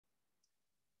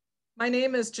My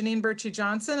name is Janine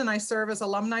Birchie-Johnson, and I serve as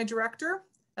Alumni Director,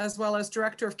 as well as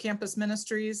Director of Campus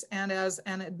Ministries and as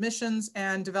an Admissions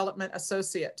and Development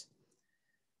Associate.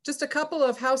 Just a couple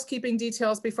of housekeeping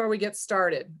details before we get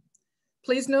started.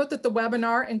 Please note that the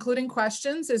webinar, including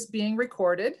questions, is being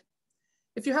recorded.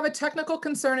 If you have a technical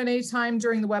concern at any time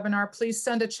during the webinar, please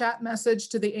send a chat message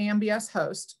to the AMBS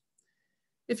host.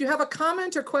 If you have a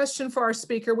comment or question for our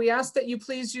speaker, we ask that you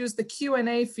please use the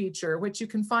Q&A feature, which you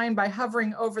can find by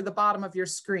hovering over the bottom of your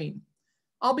screen.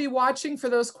 I'll be watching for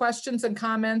those questions and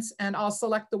comments, and I'll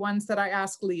select the ones that I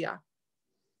ask Leah.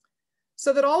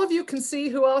 So that all of you can see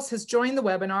who else has joined the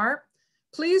webinar,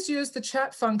 please use the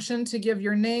chat function to give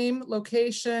your name,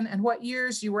 location, and what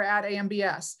years you were at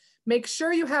AMBS. Make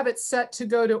sure you have it set to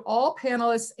go to all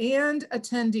panelists and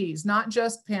attendees, not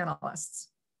just panelists.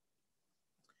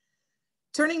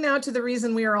 Turning now to the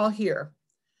reason we are all here.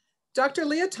 Dr.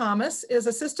 Leah Thomas is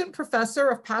Assistant Professor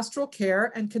of Pastoral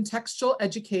Care and Contextual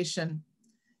Education.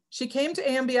 She came to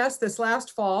AMBS this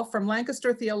last fall from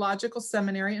Lancaster Theological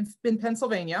Seminary in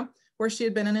Pennsylvania, where she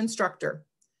had been an instructor.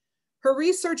 Her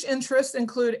research interests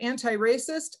include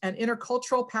anti-racist and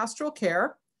intercultural pastoral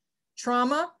care,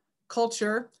 trauma,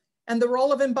 culture, and the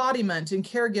role of embodiment in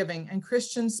caregiving and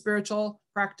Christian spiritual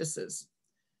practices.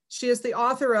 She is the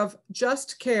author of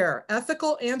Just Care,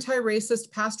 Ethical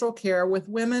Anti-Racist Pastoral Care with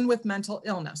Women with Mental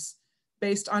Illness,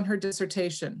 based on her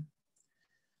dissertation.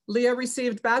 Leah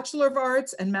received Bachelor of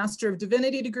Arts and Master of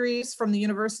Divinity degrees from the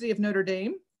University of Notre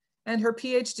Dame and her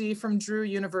PhD from Drew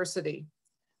University.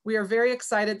 We are very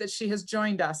excited that she has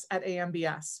joined us at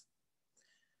AMBS.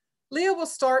 Leah will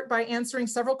start by answering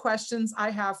several questions I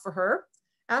have for her.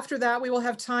 After that, we will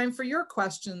have time for your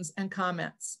questions and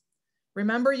comments.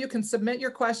 Remember, you can submit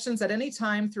your questions at any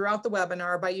time throughout the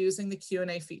webinar by using the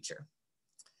Q&A feature.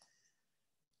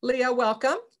 Leah,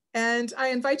 welcome. And I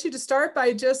invite you to start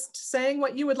by just saying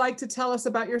what you would like to tell us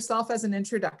about yourself as an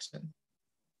introduction.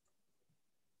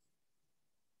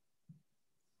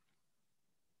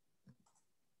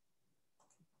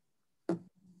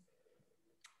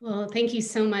 Well, thank you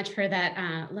so much for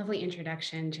that lovely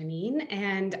introduction, Janine.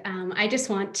 And I just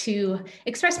want to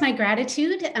express my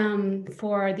gratitude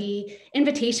for the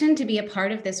invitation to be a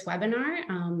part of this webinar.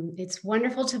 It's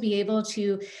wonderful to be able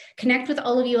to connect with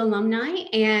all of you alumni,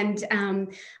 and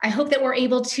I hope that we're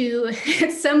able to,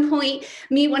 at some point,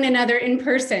 meet one another in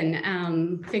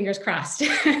person, fingers crossed.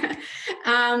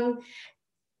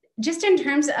 Just in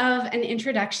terms of an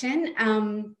introduction,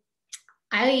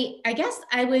 I guess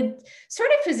I would sort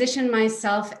of position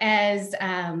myself as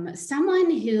someone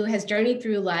who has journeyed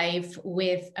through life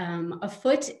with a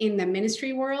foot in the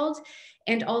ministry world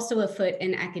and also a foot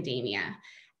in academia.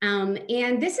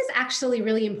 And this is actually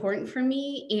really important for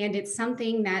me, and it's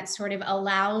something that sort of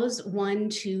allows one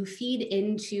to feed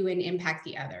into and impact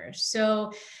the other.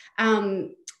 So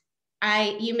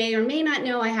you may or may not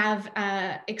know I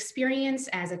have experience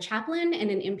as a chaplain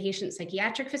in an inpatient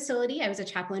psychiatric facility. I was a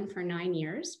chaplain for 9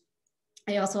 years.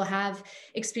 I also have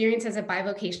experience as a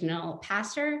bivocational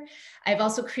pastor. I've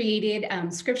also created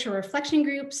scripture reflection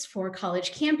groups for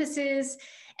college campuses.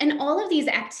 And all of these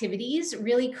activities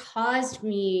really caused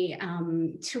me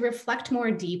to reflect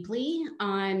more deeply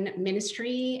on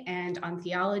ministry and on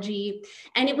theology.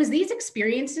 And it was these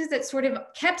experiences that sort of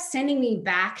kept sending me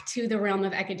back to the realm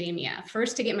of academia,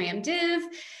 first to get my MDiv,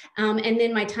 and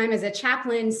then my time as a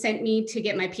chaplain sent me to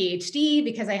get my PhD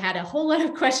because I had a whole lot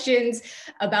of questions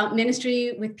about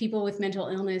ministry with people with mental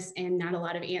illness and not a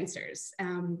lot of answers.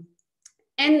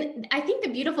 And I think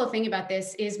the beautiful thing about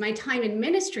this is my time in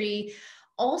ministry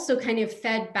also kind of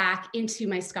fed back into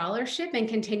my scholarship and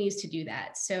continues to do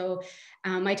that. So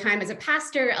my time as a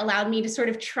pastor allowed me to sort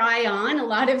of try on a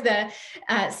lot of the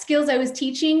skills I was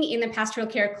teaching in the pastoral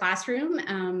care classroom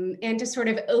and to sort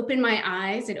of open my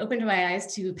eyes. It opened my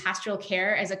eyes to pastoral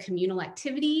care as a communal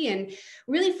activity and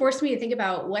really forced me to think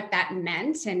about what that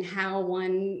meant and how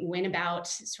one went about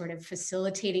sort of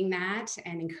facilitating that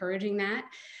and encouraging that.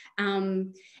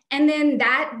 And then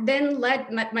that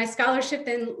led my scholarship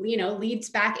leads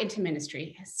back into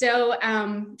ministry. So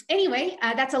anyway,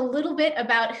 that's a little bit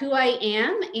about who I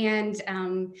am and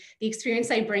the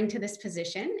experience I bring to this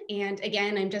position. And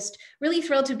again, I'm just really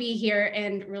thrilled to be here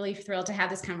and really thrilled to have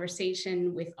this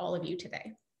conversation with all of you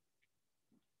today.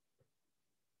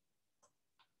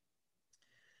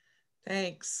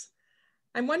 Thanks.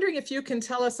 I'm wondering if you can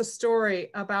tell us a story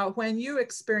about when you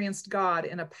experienced God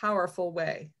in a powerful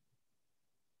way.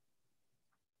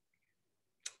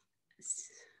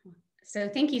 So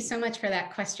thank you so much for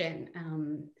that question.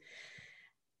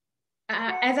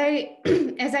 As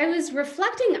I was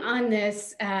reflecting on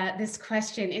this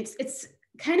question, it's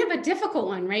kind of a difficult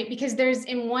one, right? Because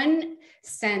in one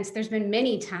sense, there's been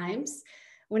many times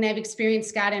when I've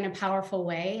experienced God in a powerful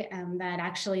way that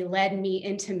actually led me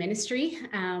into ministry.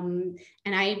 And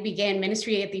I began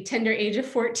ministry at the tender age of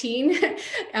 14,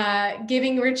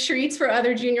 giving retreats for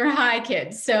other junior high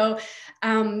kids. So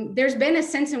there's been a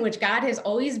sense in which God has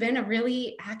always been a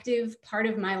really active part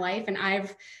of my life. And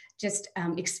I've just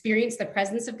experienced the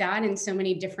presence of God in so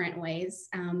many different ways.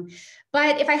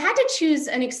 But if I had to choose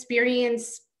an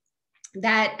experience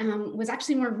that was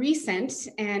actually more recent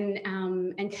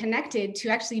and connected to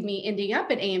actually me ending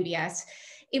up at AMBS,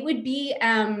 it would be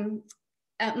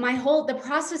the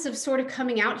process of sort of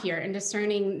coming out here and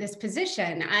discerning this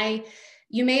position.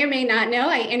 You may or may not know,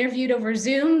 I interviewed over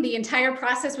Zoom. The entire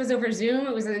process was over Zoom.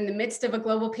 It was in the midst of a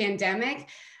global pandemic.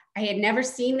 I had never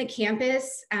seen the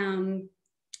campus.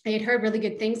 I had heard really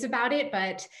good things about it,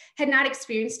 but had not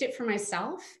experienced it for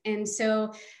myself. And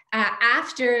so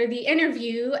after the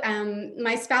interview,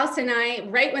 my spouse and I,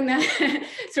 right when the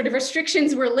sort of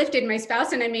restrictions were lifted, my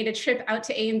spouse and I made a trip out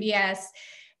to AMBS.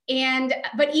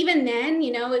 But even then,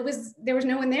 there was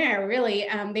no one there really.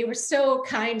 They were so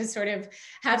kind to sort of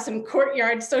have some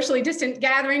courtyard socially distant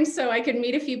gatherings so I could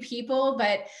meet a few people,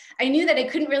 but I knew that I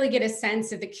couldn't really get a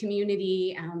sense of the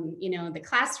community, the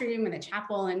classroom and the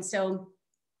chapel. And so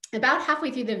about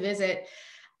halfway through the visit,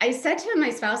 I said to my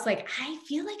spouse, I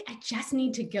feel like I just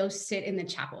need to go sit in the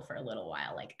chapel for a little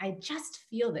while. I just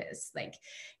feel this,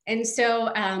 and so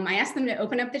I asked them to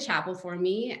open up the chapel for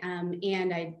me.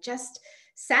 And I just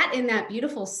sat in that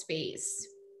beautiful space.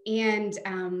 And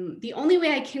the only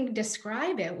way I can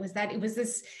describe it was that it was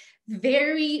this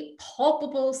very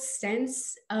palpable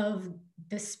sense of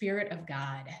the Spirit of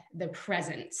God, the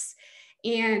presence.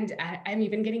 And I'm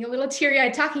even getting a little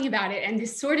teary-eyed talking about it. And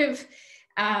this sort of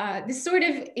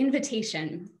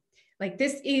invitation,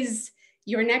 this is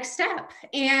your next step.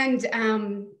 And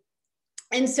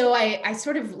so I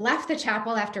sort of left the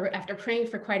chapel after praying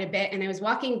for quite a bit, and I was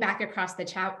walking back across the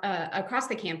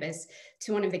campus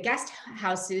to one of the guest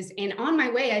houses. And on my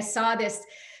way, I saw this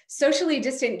socially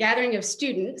distant gathering of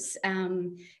students.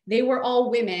 They were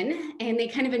all women, and they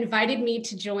kind of invited me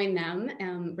to join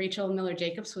them. Rachel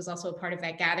Miller-Jacobs was also a part of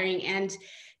that gathering, and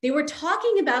they were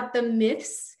talking about the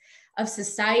myths of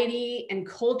society and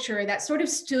culture that sort of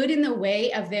stood in the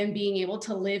way of them being able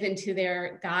to live into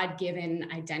their God-given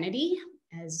identity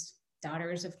as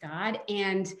daughters of God.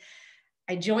 And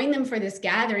I joined them for this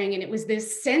gathering, and it was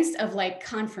this sense of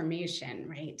confirmation,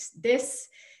 right? This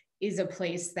is a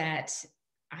place that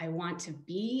I want to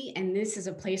be, and this is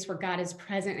a place where God is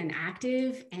present and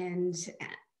active. And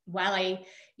while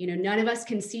none of us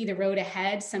can see the road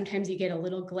ahead, sometimes you get a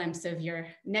little glimpse of your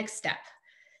next step.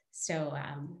 So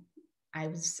I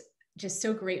was just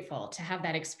so grateful to have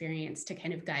that experience to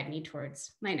kind of guide me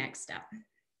towards my next step.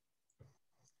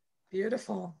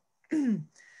 Beautiful.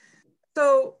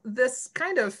 So this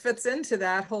kind of fits into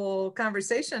that whole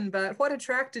conversation, but what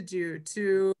attracted you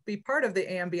to be part of the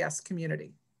AMBS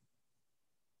community?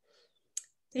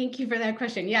 Thank you for that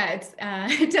question. Yeah,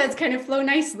 it does kind of flow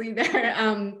nicely there.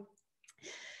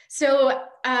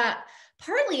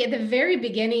 Partly at the very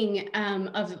beginning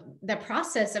of the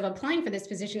process of applying for this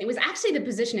position, it was actually the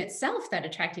position itself that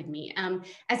attracted me.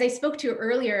 As I spoke to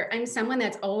earlier, I'm someone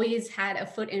that's always had a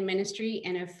foot in ministry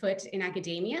and a foot in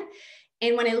academia.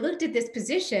 And when I looked at this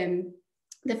position,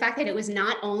 the fact that it was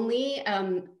not only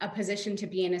a position to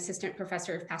be an assistant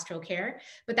professor of pastoral care,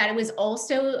 but that it was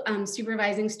also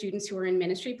supervising students who were in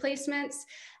ministry placements,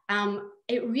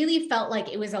 it really felt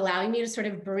like it was allowing me to sort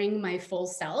of bring my full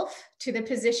self to the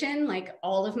position.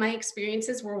 All of my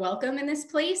experiences were welcome in this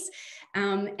place.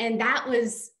 And that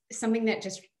was something that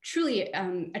just truly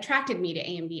attracted me to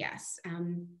AMBS.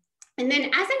 And then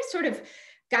as I sort of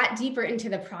got deeper into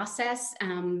the process,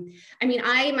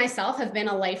 I myself have been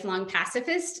a lifelong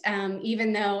pacifist.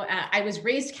 Even though I was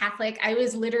raised Catholic, I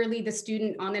was literally the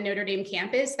student on the Notre Dame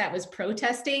campus that was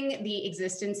protesting the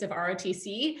existence of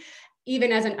ROTC,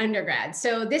 even as an undergrad.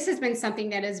 So this has been something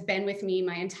that has been with me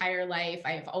my entire life.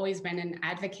 I've always been an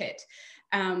advocate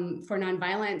for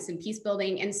nonviolence and peace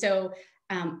building. And so,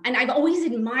 and I've always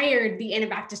admired the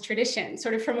Anabaptist tradition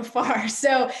sort of from afar.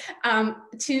 So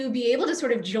to be able to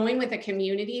sort of join with a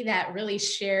community that really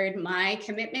shared my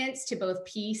commitments to both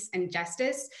peace and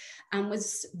justice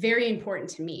was very important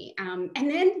to me. And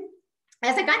then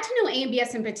as I got to know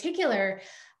AMBS in particular,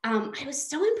 I was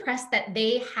so impressed that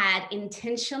they had an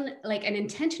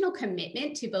intentional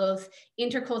commitment to both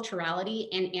interculturality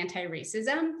and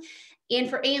anti-racism. And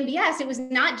for AMBS, it was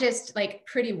not just like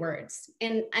pretty words.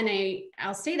 And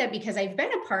I'll say that because I've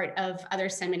been a part of other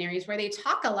seminaries where they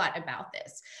talk a lot about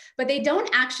this, but they don't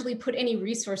actually put any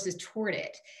resources toward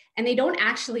it. And they don't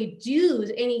actually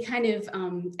do any kind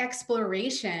of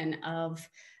exploration of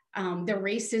the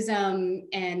racism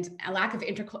and a lack of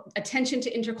attention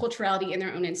to interculturality in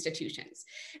their own institutions.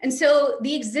 And so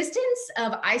the existence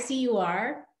of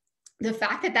ICUR, the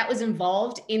fact that that was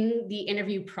involved in the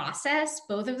interview process,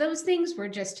 both of those things were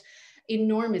just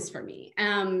enormous for me.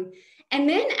 And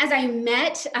then as I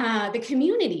met the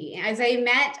community, as I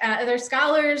met other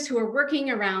scholars who were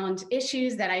working around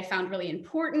issues that I found really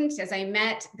important, as I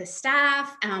met the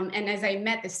staff, and as I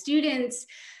met the students,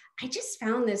 I just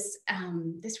found this,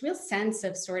 this real sense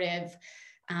of sort of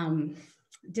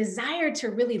desire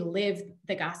to really live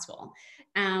the gospel.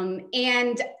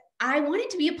 And I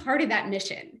wanted to be a part of that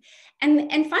mission.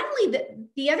 And finally,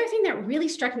 the other thing that really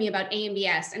struck me about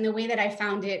AMBS and the way that I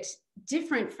found it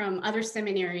different from other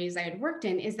seminaries I had worked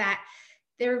in is that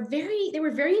they were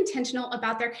very intentional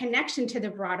about their connection to the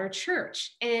broader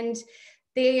church, and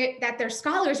that their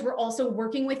scholars were also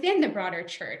working within the broader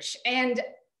church. And,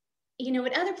 you know,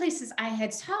 at other places I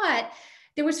had taught,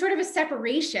 there was sort of a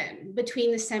separation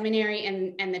between the seminary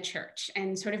and the church,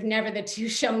 and sort of never the two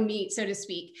shall meet, so to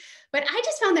speak. But I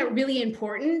just found that really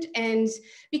important. And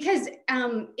because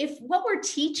if what we're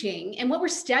teaching and what we're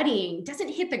studying doesn't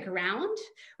hit the ground,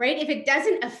 right? If it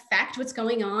doesn't affect what's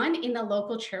going on in the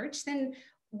local church, then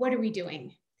what are we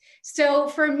doing? So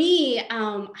for me,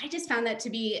 I just found that to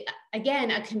be,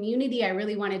 again, a community I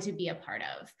really wanted to be a part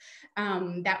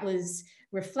of. That was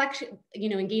reflection, you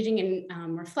know, engaging in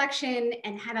reflection,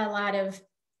 and had a lot of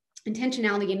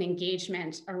intentionality and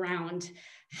engagement around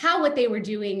how what they were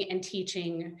doing and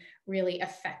teaching really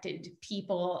affected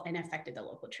people and affected the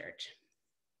local church.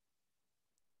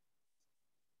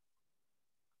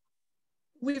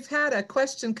 We've had a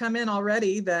question come in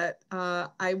already that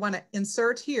I want to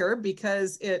insert here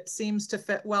because it seems to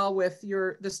fit well with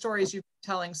the stories you've been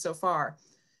telling so far.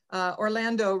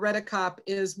 Orlando Redicop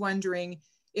is wondering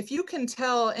if you can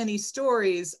tell any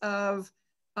stories of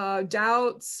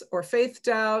doubts or faith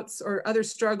doubts or other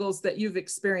struggles that you've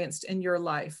experienced in your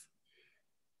life.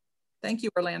 Thank you,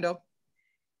 Orlando.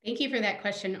 Thank you for that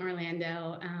question,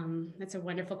 Orlando. That's a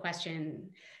wonderful question.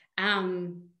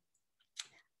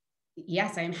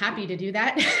 Yes, I'm happy to do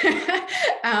that.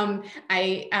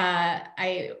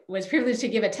 I was privileged to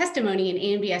give a testimony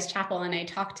in AMBS Chapel, and I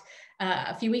talked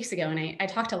a few weeks ago, and I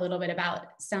talked a little bit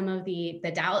about some of the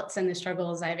doubts and the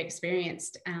struggles I've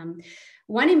experienced.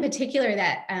 One in particular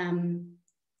that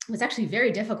was actually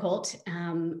very difficult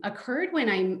occurred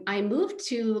when I moved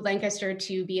to Lancaster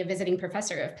to be a visiting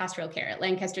professor of pastoral care at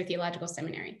Lancaster Theological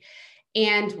Seminary.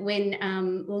 And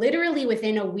when literally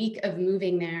within a week of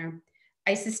moving there,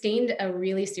 I sustained a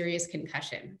really serious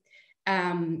concussion.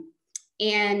 And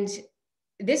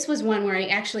this was one where I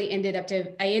actually ended up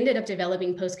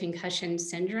developing post-concussion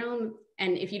syndrome.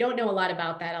 And if you don't know a lot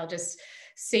about that, I'll just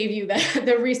save you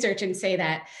the research and say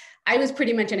that I was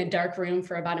pretty much in a dark room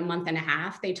for about a month and a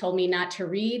half. They told me not to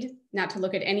read, not to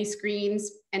look at any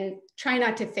screens, and try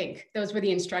not to think. Those were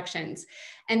the instructions.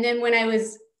 And then when I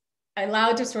was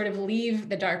allowed to sort of leave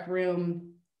the dark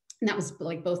room, and that was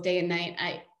like both day and night,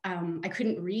 I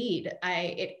couldn't read.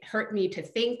 It hurt me to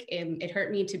think, and it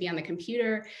hurt me to be on the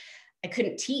computer. I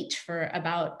couldn't teach for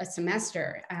about a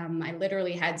semester. I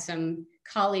literally had some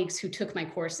colleagues who took my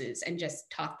courses and just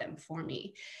taught them for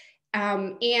me.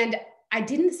 And I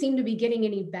didn't seem to be getting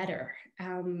any better.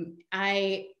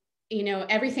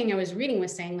 Everything I was reading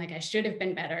was saying like I should have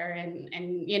been better,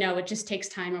 and you know, it just takes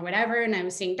time or whatever. And I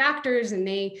was seeing doctors, and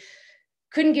they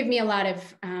couldn't give me a lot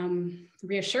of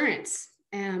reassurance.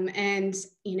 And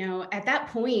you know, at that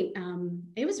point,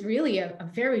 it was really a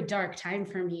very dark time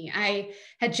for me. I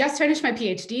had just finished my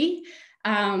PhD,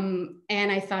 and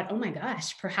I thought, oh my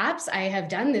gosh, perhaps I have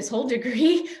done this whole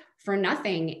degree for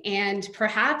nothing, and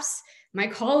perhaps my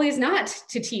call is not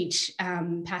to teach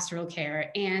pastoral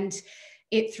care. And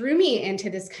it threw me into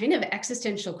this kind of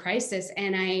existential crisis.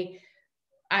 And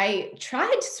I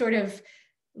tried to sort of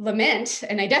lament,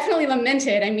 and I definitely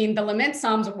lamented. I mean, the lament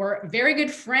Psalms were very good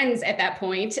friends at that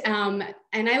point. And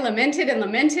I lamented and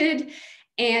lamented.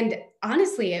 And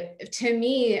honestly, to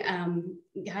me,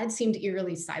 God seemed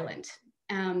eerily silent.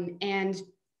 And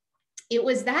it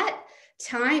was that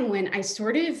time when I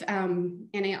sort of, and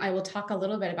I will talk a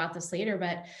little bit about this later,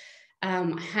 but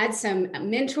I had some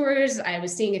mentors, I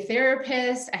was seeing a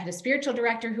therapist, I had a spiritual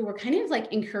director who were kind of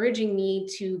like encouraging me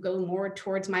to go more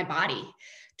towards my body,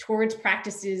 towards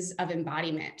practices of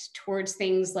embodiment, towards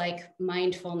things like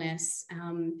mindfulness.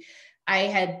 I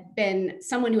had been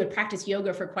someone who had practiced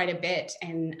yoga for quite a bit.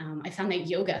 And I found that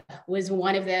yoga was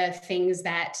one of the things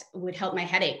that would help my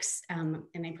headaches. And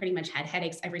I pretty much had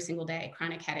headaches every single day,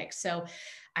 chronic headaches. So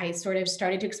I sort of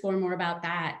started to explore more about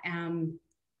that. And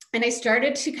I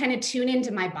started to kind of tune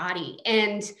into my body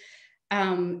and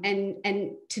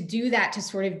to do that, to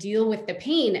sort of deal with the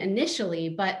pain initially.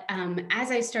 But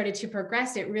as I started to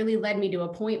progress, it really led me to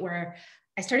a point where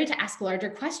I started to ask larger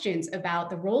questions about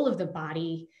the role of the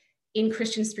body in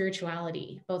Christian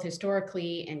spirituality, both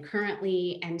historically and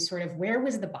currently, and sort of where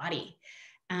was the body?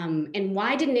 And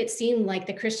why didn't it seem like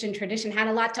the Christian tradition had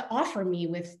a lot to offer me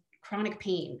with chronic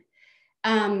pain?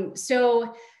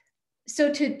 So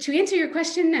to answer your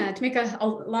question, to make a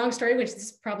long story, which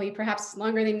is probably perhaps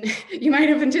longer than you might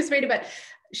have anticipated, but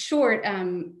short,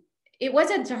 it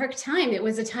was a dark time. It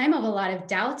was a time of a lot of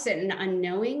doubts and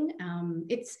unknowing.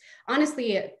 It's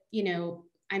honestly, you know,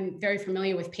 I'm very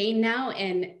familiar with pain now,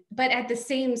 but at the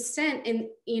same sense,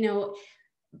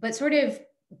 but sort of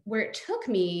where it took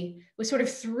me was sort of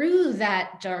through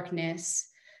that darkness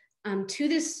to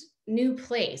this new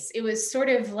place. It was sort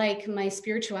of like my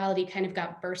spirituality kind of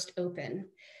got burst open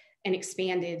and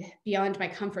expanded beyond my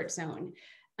comfort zone,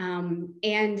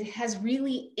 and has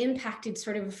really impacted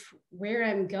sort of where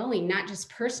I'm going, not just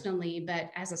personally,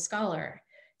 but as a scholar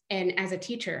and as a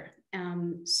teacher.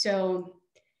 So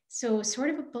sort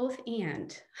of a both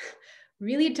and,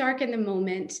 really dark in the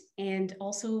moment and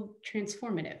also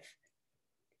transformative.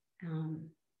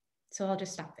 So I'll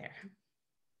just stop there.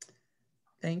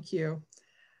 Thank you.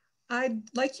 I'd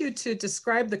like you to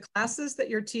describe the classes that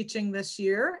you're teaching this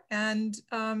year and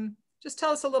just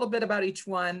tell us a little bit about each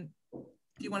one.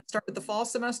 If you want to start with the fall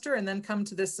semester and then come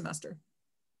to this semester.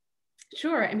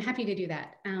 Sure, I'm happy to do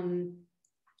that.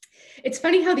 It's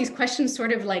funny how these questions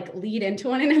sort of like lead into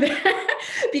one another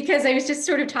because I was just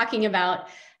sort of talking about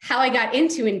how I got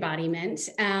into embodiment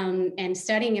and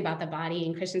studying about the body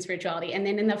and Christian spirituality. And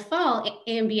then in the fall,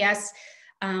 AMBS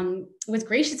was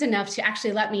gracious enough to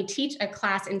actually let me teach a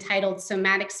class entitled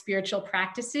Somatic Spiritual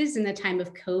Practices in the Time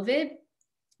of COVID,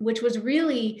 which was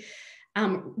really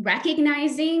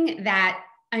recognizing that,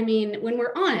 I mean, when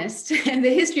we're honest, the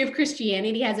history of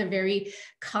Christianity has a very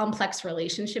complex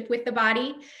relationship with the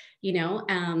body, you know,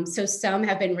 so some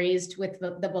have been raised with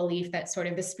the belief that sort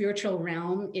of the spiritual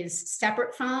realm is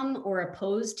separate from or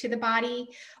opposed to the body,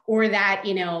 or that,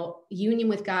 you know, union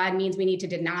with God means we need to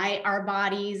deny our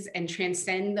bodies and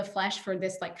transcend the flesh for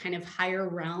this like kind of higher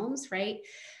realms, right?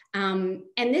 And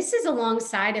this is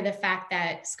alongside of the fact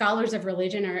that scholars of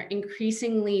religion are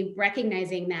increasingly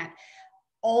recognizing that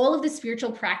all of the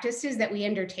spiritual practices that we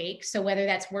undertake, so whether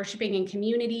that's worshiping in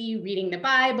community, reading the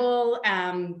Bible,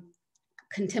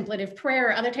 contemplative prayer,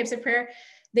 or other types of prayer,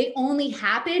 they only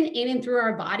happen in and through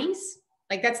our bodies.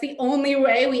 Like that's the only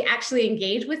way we actually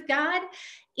engage with God.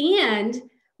 And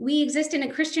we exist in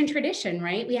a Christian tradition,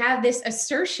 right? We have this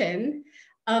assertion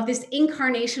of this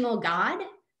incarnational God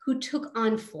who took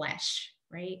on flesh,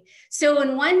 right? So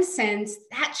in one sense,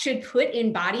 that should put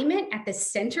embodiment at the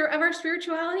center of our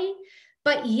spirituality.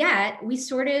 But yet we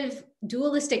sort of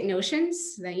dualistic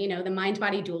notions that, you know, the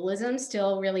mind-body dualism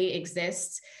still really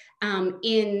exists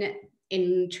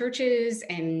in churches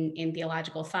and in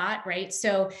theological thought, right?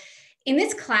 So in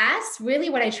this class, really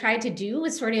what I tried to do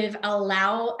was sort of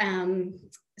allow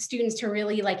students to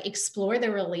really like explore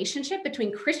the relationship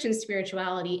between Christian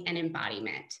spirituality and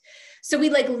embodiment. So we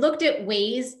like looked at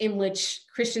ways in which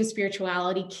Christian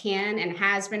spirituality can and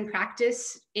has been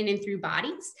practiced in and through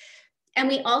bodies. And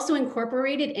we also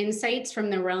incorporated insights from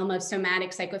the realm of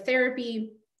somatic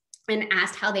psychotherapy and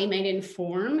asked how they might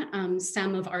inform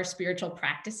some of our spiritual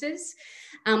practices.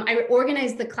 I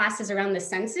organized the classes around the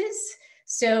senses.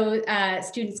 So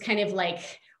students kind of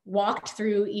like walked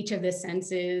through each of the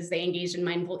senses. They engaged in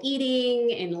mindful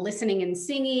eating, in listening and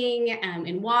singing,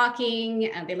 in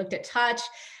walking. They looked at touch,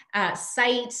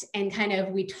 sight, and kind of,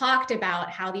 we talked about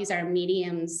how these are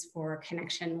mediums for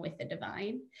connection with the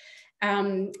divine.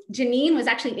 Janine was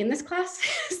actually in this class,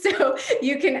 so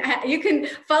you can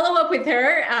follow up with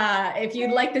her if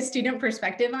you'd like the student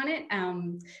perspective on it.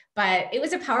 But it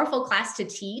was a powerful class to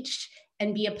teach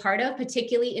and be a part of,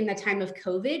 particularly in the time of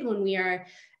COVID when we are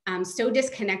so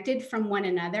disconnected from one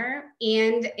another.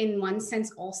 And in one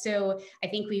sense also, I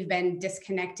think we've been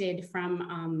disconnected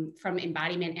from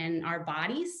embodiment and our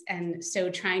bodies. And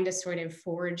so trying to sort of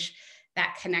forge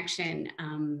that connection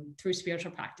through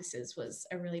spiritual practices was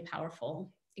a really powerful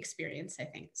experience, I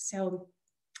think. So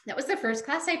that was the first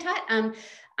class I taught.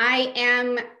 I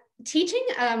am teaching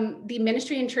the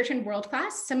Ministry in Church and World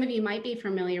class. Some of you might be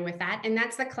familiar with that. And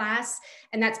that's the class,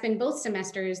 and that's been both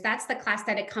semesters. That's the class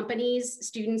that accompanies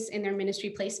students in their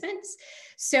ministry placements.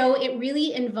 So it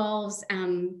really involves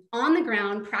on the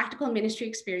ground practical ministry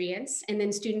experience, and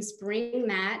then students bring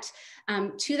that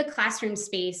to the classroom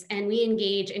space, and we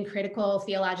engage in critical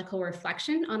theological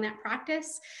reflection on that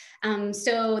practice.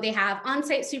 So they have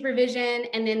on-site supervision,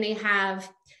 and then they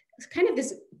have kind of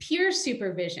this peer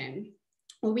supervision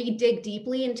where we dig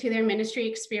deeply into their ministry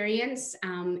experience,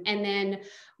 and then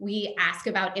we ask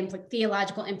about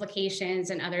theological implications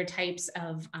and other types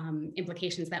of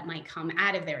implications that might come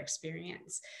out of their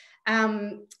experience.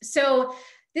 So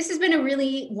this has been a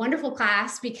really wonderful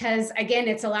class because, again,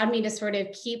 it's allowed me to sort of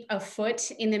keep a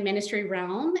foot in the ministry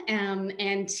realm,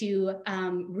 and to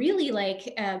really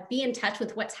be in touch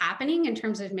with what's happening in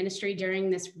terms of ministry during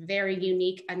this very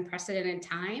unique, unprecedented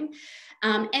time.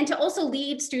 And to also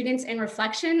lead students in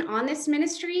reflection on this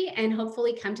ministry and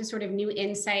hopefully come to sort of new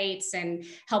insights and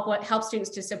help students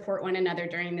to support one another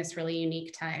during this really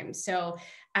unique time. So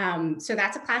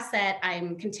that's a class that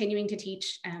I'm continuing to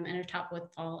teach and are taught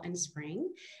with fall and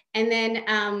spring. And then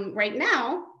right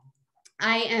now,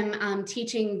 I am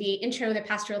teaching the Intro to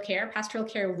Pastoral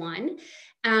Care 1.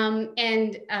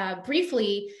 And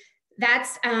briefly,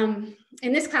 that's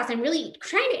in this class, I'm really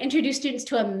trying to introduce students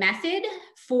to a method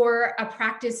for a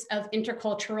practice of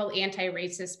intercultural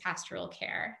anti-racist pastoral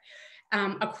care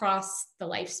across the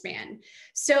lifespan.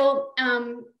 So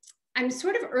I'm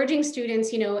sort of urging students,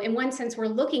 in one sense, we're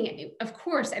looking, of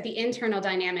course, at the internal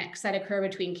dynamics that occur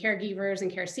between caregivers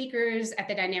and care seekers, at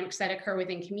the dynamics that occur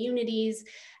within communities.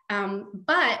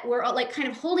 But we're kind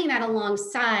of holding that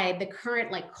alongside the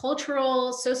current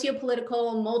cultural,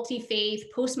 sociopolitical, multi-faith,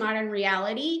 postmodern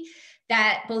reality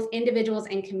that both individuals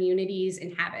and communities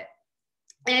inhabit.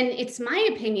 And it's my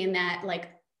opinion that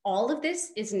all of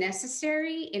this is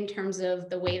necessary in terms of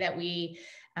the way that we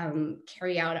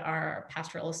carry out our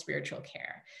pastoral spiritual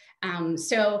care.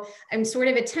 So I'm sort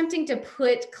of attempting to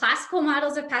put classical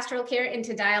models of pastoral care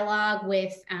into dialogue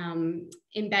with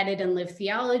embedded and lived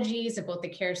theologies of both the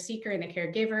care seeker and the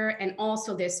caregiver, and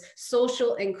also this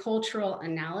social and cultural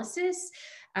analysis.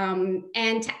 And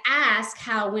to ask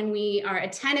how, when we are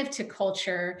attentive to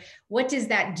culture, what does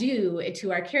that do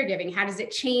to our caregiving? How does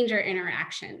it change our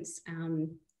interactions?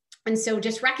 And so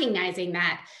just recognizing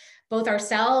that both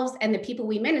ourselves and the people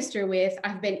we minister with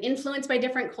have been influenced by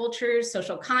different cultures,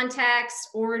 social contexts,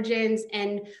 origins,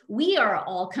 and we are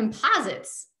all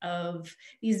composites of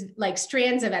these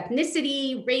strands of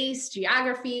ethnicity, race,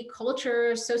 geography,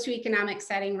 culture, socioeconomic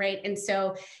setting, right? And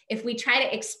so if we try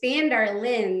to expand our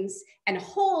lens and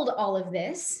hold all of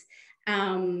this,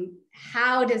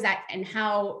 how does that, and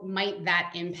how might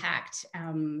that impact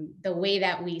the way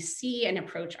that we see and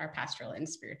approach our pastoral and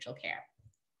spiritual care?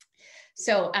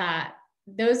 So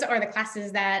those are the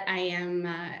classes that I am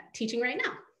teaching right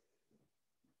now.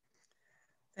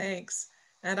 Thanks.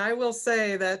 And I will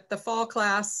say that the fall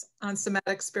class on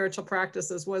somatic spiritual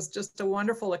practices was just a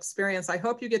wonderful experience. I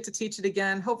hope you get to teach it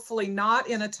again, hopefully not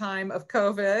in a time of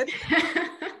COVID.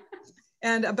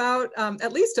 And about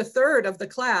at least a third of the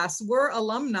class were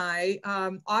alumni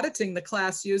auditing the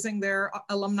class using their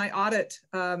alumni audit.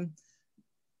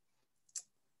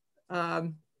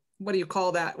 What do you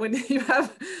call that? When you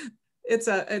have, it's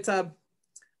a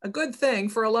good thing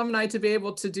for alumni to be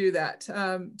able to do that,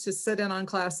 to sit in on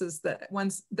classes that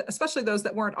especially those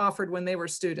that weren't offered when they were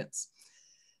students.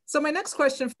 So my next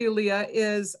question for you, Leah,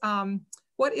 is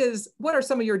what are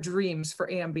some of your dreams for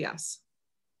AMBS?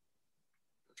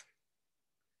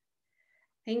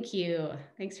 Thank you.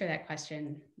 Thanks for that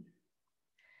question.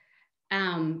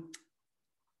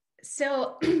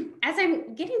 So as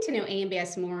I'm getting to know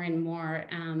AMBS more and more,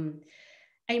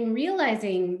 I'm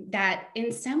realizing that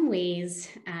in some ways,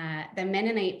 the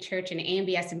Mennonite church and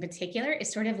AMBS in particular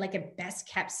is sort of like a best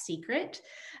kept secret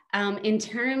in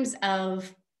terms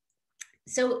of,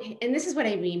 and this is what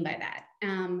I mean by that.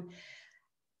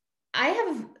 I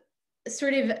have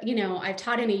sort of, I've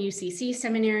taught in a UCC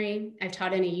seminary, I've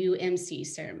taught in a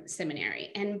UMC seminary,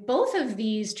 and both of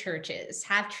these churches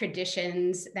have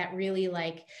traditions that really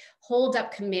hold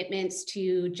up commitments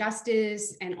to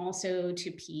justice and also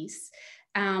to peace.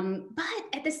 But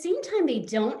at the same time, they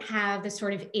don't have the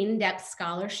sort of in-depth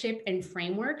scholarship and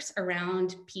frameworks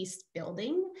around peace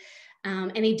building.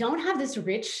 And they don't have this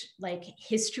rich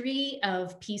history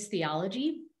of peace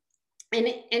theology. And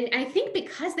I think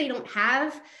because they don't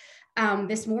have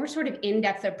this more sort of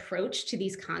in-depth approach to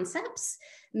these concepts,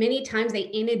 many times they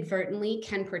inadvertently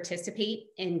can participate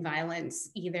in violence,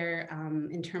 either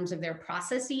in terms of their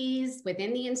processes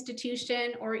within the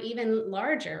institution or even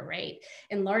larger, right,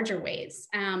 in larger ways.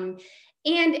 And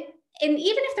even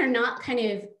if they're not kind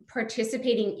of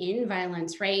participating in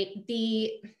violence, right,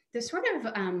 the sort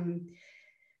of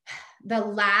the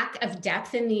lack of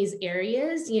depth in these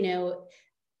areas, you know,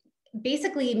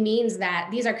 basically means that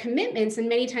these are commitments, and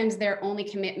many times they're only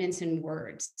commitments in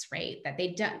words, right? That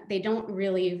they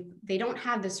don't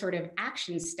have the sort of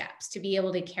action steps to be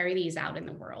able to carry these out in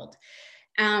the world.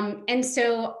 And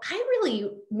so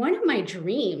one of my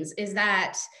dreams is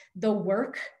that the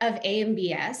work of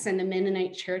AMBS and the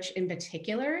Mennonite Church in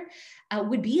particular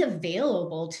would be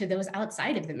available to those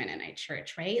outside of the Mennonite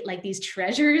Church, right? Like these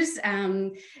treasures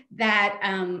that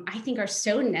I think are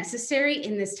so necessary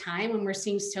in this time when we're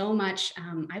seeing so much,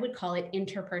 I would call it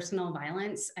interpersonal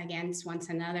violence against one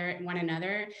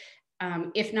another,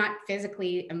 if not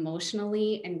physically,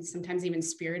 emotionally, and sometimes even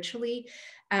spiritually,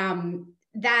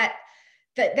 that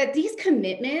these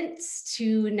commitments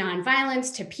to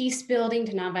nonviolence, to peace building,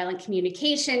 to nonviolent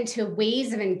communication, to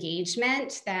ways of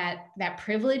engagement that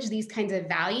privilege these kinds of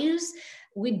values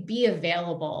would be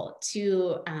available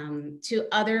to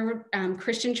other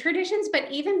Christian traditions, but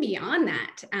even beyond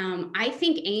that. I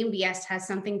think AMBS has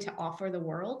something to offer the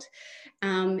world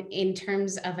in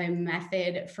terms of a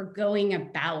method for going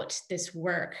about this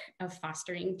work of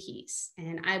fostering peace.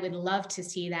 And I would love to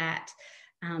see that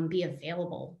be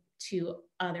available to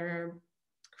other,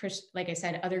 like I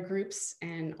said, other groups,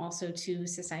 and also to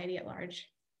society at large.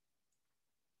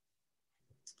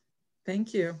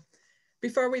 Thank you.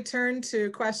 Before we turn to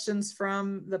questions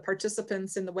from the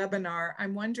participants in the webinar,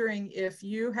 I'm wondering if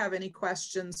you have any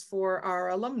questions for our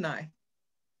alumni.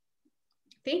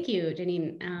 Thank you,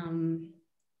 Janine.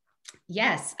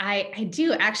 Yes, I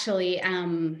do actually.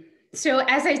 So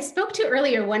as I spoke to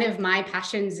earlier, one of my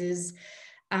passions is,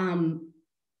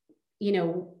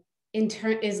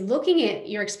 is looking at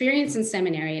your experience in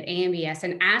seminary at AMBS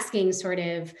and asking sort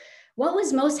of what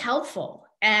was most helpful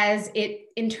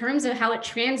in terms of how it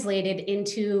translated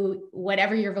into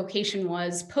whatever your vocation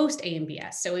was post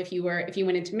AMBS. So if you went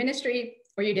into ministry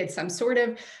or you did some sort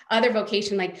of other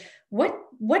vocation, like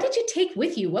what did you take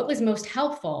with you? What was most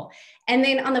helpful? And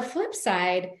then on the flip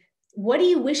side, what do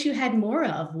you wish you had more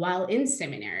of while in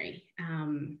seminary?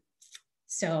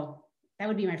 So that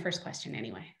would be my first question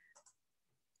anyway.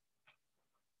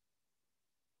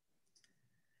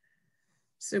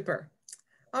 Super.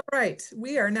 All right,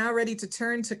 we are now ready to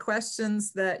turn to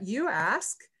questions that you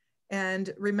ask.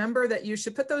 And remember that you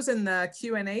should put those in the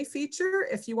Q&A feature.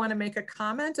 If you want to make a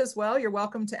comment as well, you're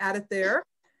welcome to add it there.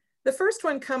 The first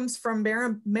one comes from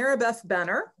Maribeth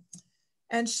Benner.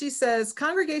 And she says,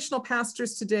 congregational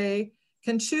pastors today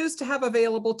can choose to have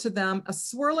available to them a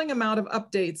swirling amount of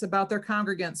updates about their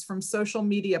congregants from social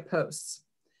media posts.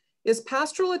 Is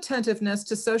pastoral attentiveness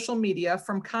to social media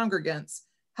from congregants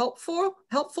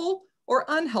helpful or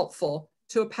unhelpful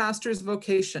to a pastor's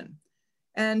vocation?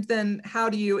 And then how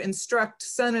do you instruct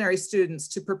seminary students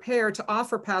to prepare to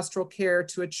offer pastoral care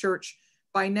to a church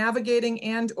by navigating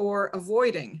and/or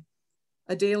avoiding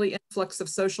a daily influx of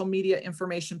social media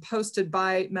information posted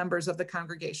by members of the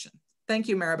congregation? Thank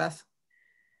you, Maribeth.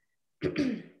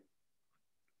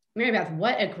 Maribeth,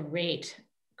 what a great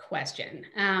question.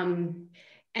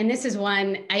 And this is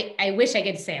one, I wish I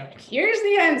could say, like, here's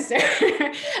the answer.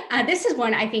 This is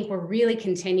one I think we're really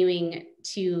continuing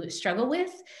to struggle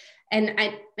with. And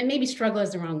maybe struggle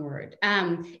is the wrong word.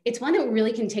 It's one that we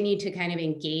really continue to kind of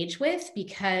engage with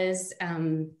because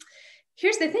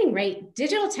here's the thing, right?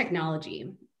 Digital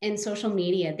technology and social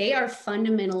media, they are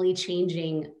fundamentally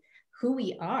changing who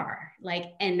we are,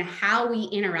 like, and how we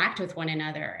interact with one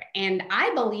another. And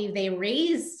I believe they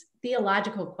raise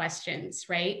theological questions,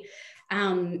 right?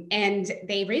 And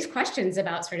they raise questions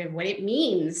about sort of what it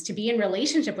means to be in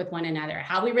relationship with one another,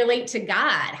 how we relate to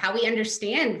God, how we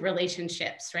understand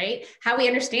relationships, right? How we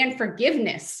understand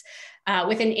forgiveness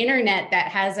with an internet that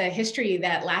has a history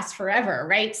that lasts forever,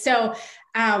 right? So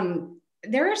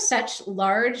there are such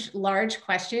large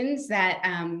questions that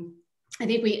I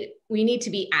think we need to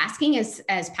be asking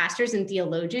as pastors and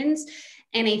theologians.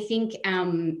 And I think,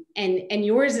 and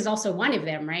yours is also one of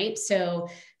them, right? So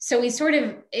we sort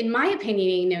of, in my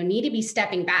opinion, need to be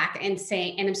stepping back and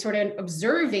saying, and I'm sort of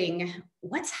observing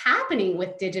what's happening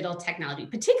with digital technology,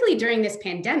 particularly during this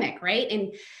pandemic, right?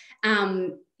 And,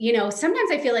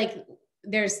 sometimes I feel like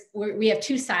we have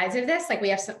two sides of this. Like we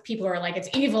have some people who are like, it's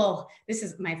evil. This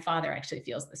is, my father actually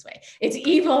feels this way. It's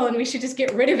evil and we should just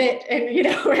get rid of it. And,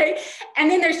 right.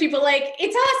 And then there's people like,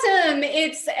 it's awesome.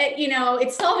 It's,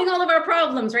 it's solving all of our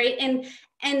problems. Right. And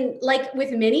And like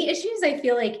with many issues, I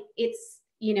feel like it's,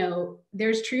 you know,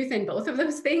 there's truth in both of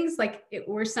those things. Like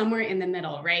we're somewhere in the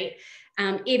middle, right?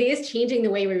 It is changing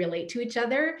the way we relate to each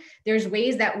other. There's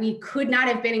ways that we could not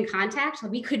have been in contact.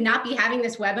 We could not be having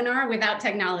this webinar without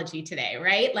technology today,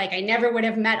 right? Like I never would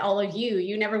have met all of you.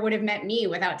 You never would have met me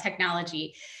without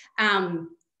technology.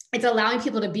 It's allowing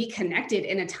people to be connected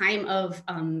in a time of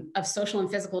social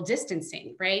and physical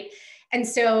distancing, right? And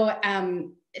so,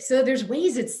 so there's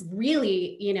ways it's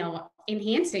really, you know,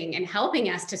 enhancing and helping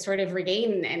us to sort of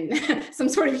regain and some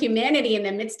sort of humanity in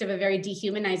the midst of a very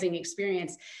dehumanizing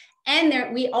experience. And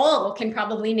there, we all can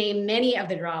probably name many of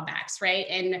the drawbacks, right?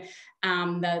 And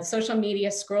the social media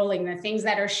scrolling, the things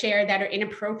that are shared that are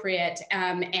inappropriate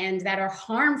and that are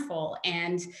harmful,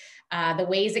 and the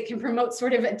ways it can promote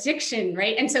sort of addiction,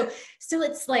 right? And so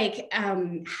it's like,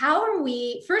 how are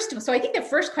we, first of all, so I think the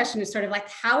first question is sort of like,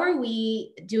 how are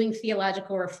we doing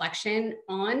theological reflection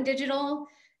on digital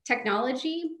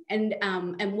technology, and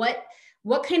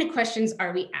what kind of questions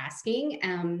are we asking?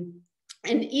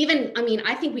 And even, I mean,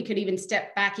 I think we could even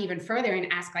step back even further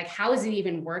and ask, like, how is it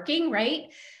even working,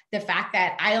 right? The fact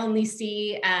that I only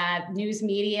see news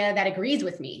media that agrees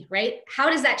with me, right? How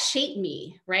does that shape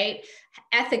me, right?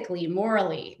 Ethically,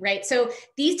 morally, right? So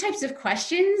these types of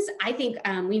questions, I think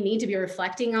we need to be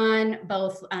reflecting on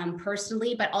both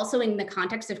personally, but also in the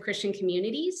context of Christian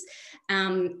communities,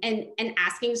 and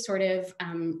asking sort of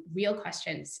real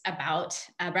questions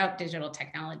about digital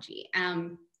technology.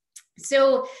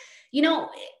 So, you know,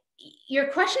 your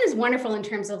question is wonderful in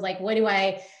terms of like, what do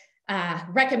I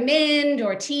recommend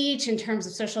or teach in terms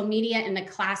of social media in the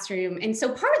classroom? And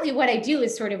so partly what I do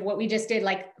is sort of what we just did,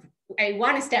 like, I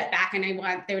want to step back and I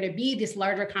want there to be this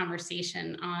larger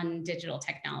conversation on digital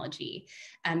technology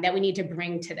that we need to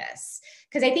bring to this,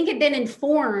 because I think it then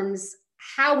informs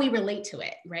how we relate to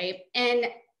it, right? And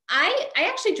I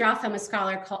actually draw from a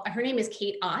scholar called, her name is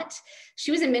Kate Ott.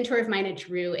 She was a mentor of mine at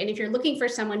Drew. And if you're looking for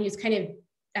someone who's kind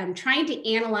of trying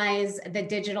to analyze the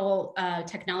digital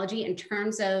technology in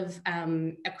terms of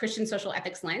a Christian social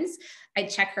ethics lens, I'd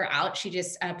check her out. She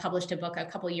just published a book a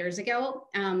couple years ago.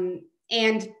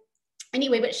 And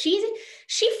anyway, but she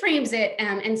frames it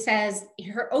and says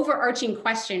her overarching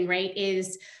question, right,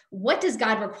 is what does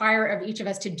God require of each of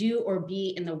us to do or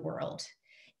be in the world?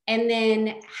 And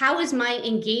then how is my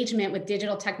engagement with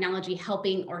digital technology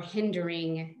helping or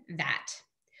hindering that,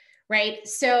 right?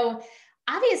 So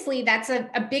obviously that's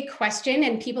a big question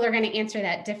and people are going to answer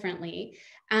that differently.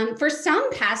 For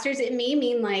some pastors, it may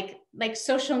mean like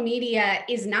social media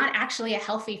is not actually a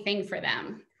healthy thing for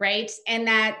them, right? And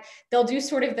that they'll do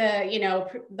sort of the, you know,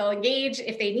 they'll engage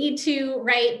if they need to,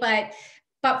 right? But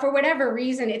for whatever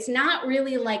reason, it's not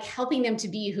really like helping them to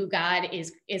be who God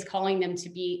is calling them to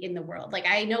be in the world. Like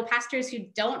I know pastors who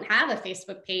don't have a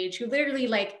Facebook page who literally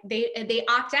like they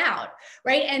opt out,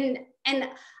 right? And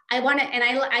I want to, and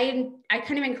I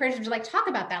kind of encourage them to like talk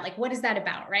about that. Like, what is that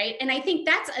about, right? And I think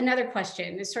that's another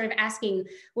question, is sort of asking,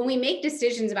 when we make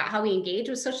decisions about how we engage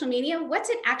with social media, what's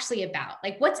it actually about?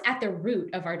 Like, what's at the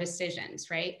root of our decisions,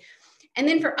 right? And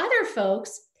then for other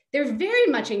folks, they're very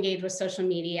much engaged with social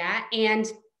media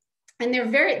and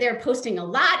they're posting a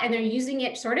lot and they're using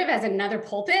it sort of as another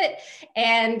pulpit,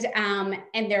 and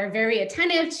they're very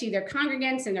attentive to their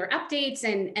congregants and their updates,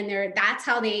 and that's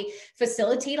how they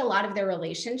facilitate a lot of their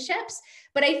relationships.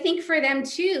 But I think for them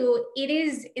too, it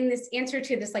is in this answer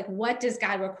to this, like, what does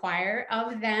God require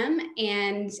of them,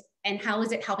 and how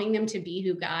is it helping them to be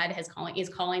who God is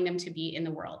calling them to be in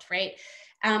the world, right?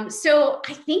 So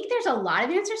I think there's a lot of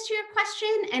answers to your question,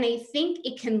 and I think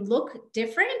it can look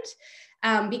different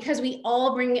because we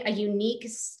all bring a unique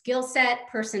skill set,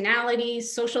 personality,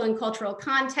 social and cultural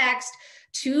context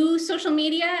to social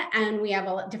media, and we have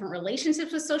a lot different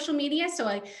relationships with social media. So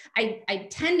I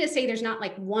tend to say there's not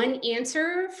like one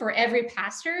answer for every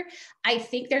pastor. I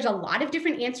think there's a lot of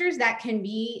different answers that can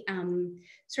be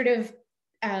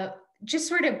just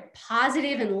sort of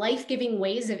positive and life-giving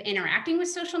ways of interacting with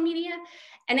social media.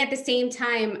 And at the same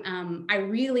time, I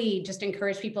really just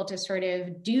encourage people to sort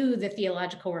of do the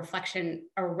theological reflection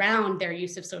around their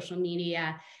use of social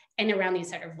media and around these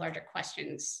sort of larger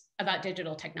questions about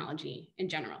digital technology in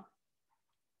general.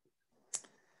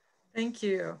 Thank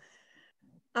you.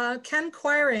 Ken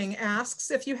Quiring asks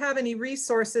if you have any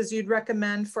resources you'd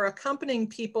recommend for accompanying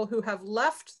people who have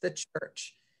left the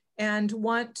church and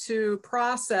want to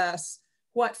process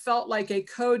what felt like a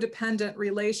codependent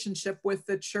relationship with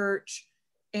the church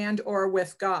and or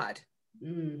with God.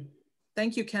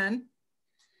 Thank you, Ken.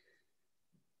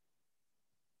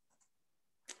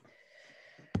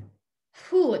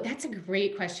 Ooh, that's a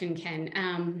great question,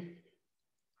 Ken.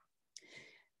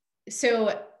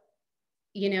 So,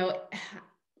 you know,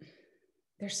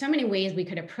 there's so many ways we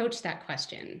could approach that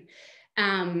question.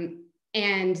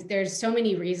 And there's so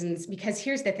many reasons, because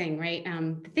here's the thing, right?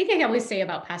 The thing I always say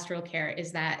about pastoral care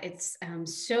is that it's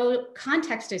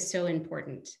context is so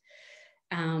important.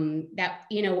 That,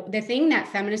 you know, the thing that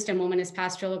feminist and womanist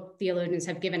pastoral theologians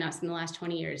have given us in the last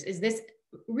 20 years is this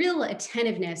real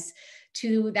attentiveness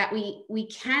to that we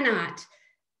cannot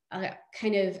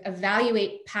kind of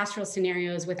evaluate pastoral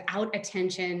scenarios without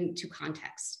attention to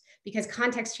context, because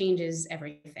context changes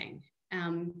everything.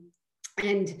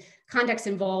 And context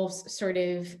involves sort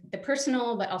of the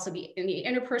personal, but also the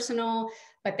interpersonal,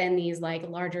 but then these like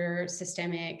larger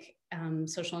systemic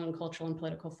social and cultural and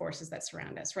political forces that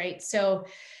surround us, right? So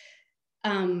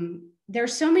there are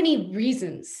so many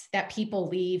reasons that people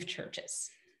leave churches.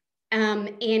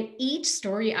 And each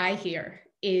story I hear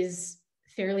is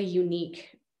fairly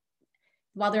unique.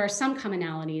 While there are some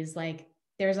commonalities, like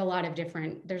there's a lot of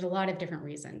different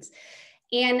reasons.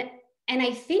 And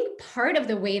I think part of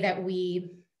the way that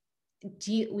we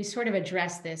sort of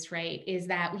address this, right, is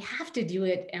that we have to do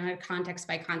it on a context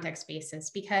by context basis,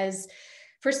 because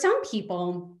for some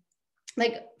people,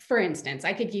 like, for instance,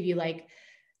 I could give you like,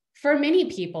 for many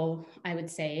people, I would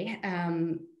say,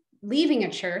 leaving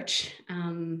a church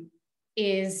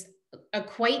is a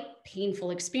quite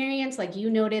painful experience. Like you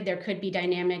noted, there could be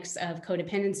dynamics of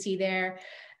codependency there.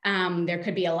 There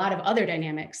could be a lot of other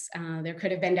dynamics. There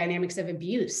could have been dynamics of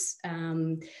abuse,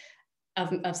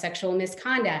 of sexual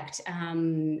misconduct,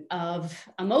 of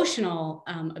emotional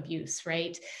abuse,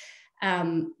 right?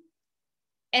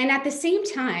 And at the same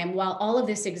time, while all of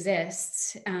this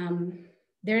exists,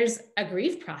 there's a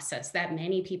grief process that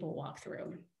many people walk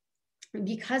through,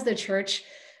 because the church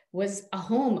was a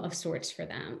home of sorts for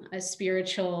them, a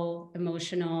spiritual,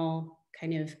 emotional,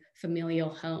 kind of familial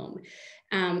home.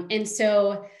 And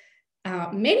so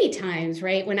many times,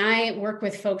 right, when I work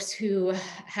with folks who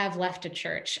have left a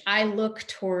church, I look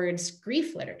towards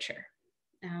grief literature,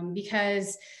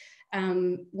 because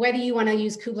whether you want to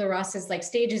use Kubler-Ross's like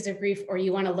stages of grief, or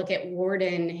you want to look at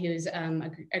Warden, who's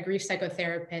a grief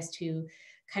psychotherapist who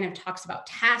kind of talks about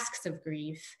tasks of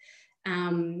grief,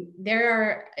 there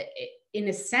are, in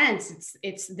a sense,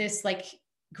 it's this like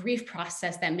grief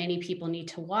process that many people need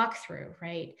to walk through,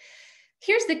 right?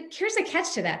 Here's the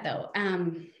catch to that though.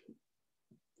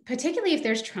 Particularly if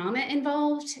there's trauma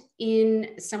involved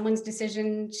in someone's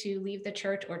decision to leave the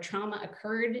church, or trauma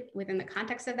occurred within the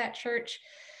context of that church,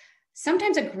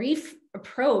 sometimes a grief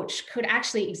approach could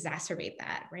actually exacerbate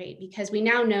that, right? Because we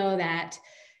now know that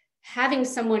having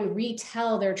someone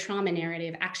retell their trauma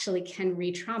narrative actually can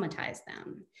re-traumatize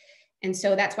them. And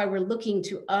so that's why we're looking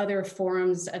to other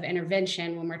forms of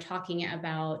intervention when we're talking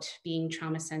about being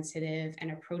trauma sensitive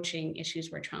and approaching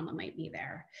issues where trauma might be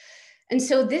there. And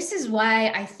so this is why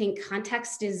I think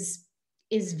context is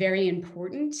very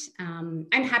important. I'm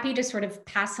happy to sort of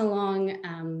pass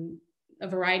along a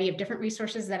variety of different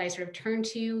resources that I sort of turn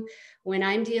to when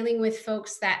I'm dealing with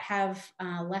folks that have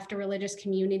left a religious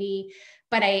community.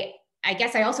 But I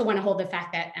guess I also want to hold the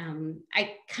fact that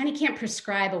I kind of can't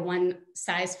prescribe a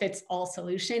one-size-fits-all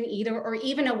solution either, or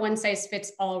even a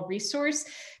one-size-fits-all resource,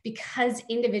 because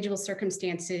individual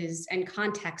circumstances and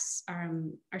contexts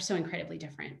are so incredibly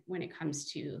different when it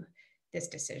comes to this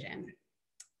decision.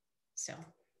 So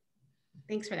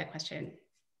thanks for that question.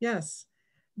 Yes.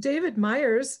 David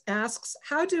Myers asks,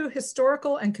 how do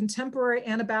historical and contemporary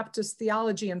Anabaptist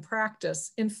theology and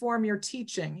practice inform your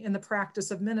teaching in the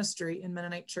practice of ministry in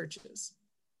Mennonite churches?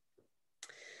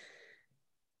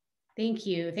 Thank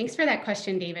you. Thanks for that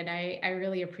question, David. I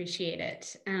really appreciate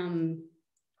it.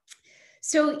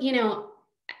 So, you know,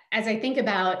 as I think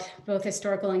about both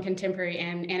historical and contemporary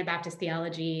and Anabaptist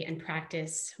theology and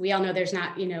practice, we all know there's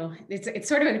not, you know, it's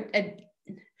sort of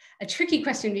a tricky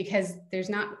question, because there's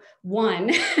not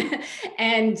one.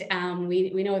 And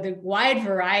we know the wide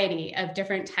variety of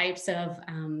different types of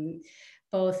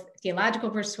both theological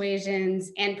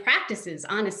persuasions and practices,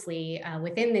 honestly,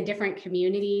 within the different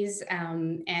communities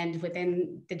and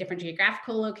within the different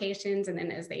geographical locations. And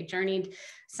then as they journeyed,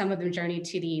 some of them journeyed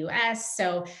to the US,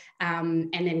 so,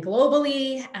 and then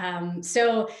globally.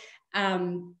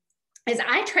 As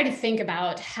I try to think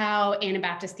about how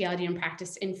Anabaptist theology and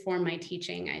practice inform my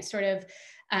teaching, I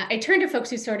turn to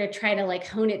folks who sort of try to like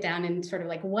hone it down and sort of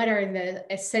like, what are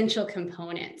the essential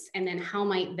components? And then how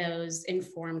might those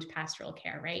informed pastoral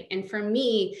care, right? And for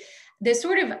me, the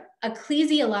sort of the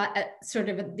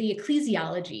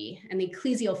ecclesiology and the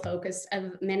ecclesial focus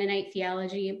of Mennonite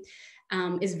theology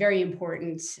is very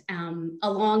important,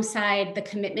 alongside the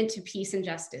commitment to peace and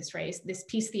justice, right? This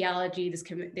peace theology,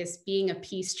 this being a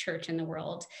peace church in the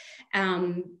world,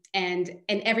 and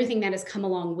everything that has come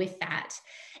along with that.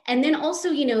 And then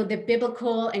also, you know, the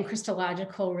biblical and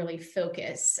Christological really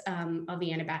focus of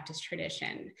the Anabaptist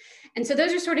tradition. And so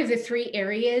those are sort of the three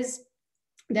areas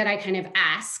that I kind of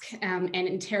ask and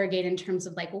interrogate in terms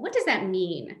of like, well, what does that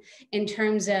mean in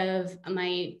terms of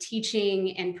my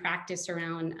teaching and practice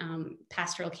around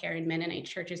pastoral care in Mennonite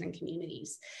churches and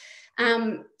communities?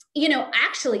 You know,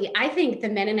 actually, I think the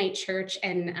Mennonite church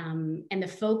and the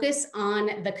focus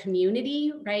on the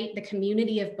community, right? The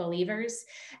community of believers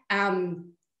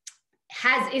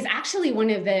is actually one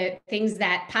of the things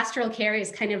that pastoral care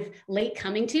is kind of late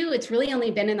coming to. It's really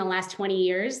only been in the last 20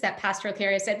 years that pastoral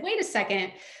care has said, wait a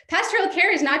second, pastoral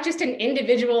care is not just an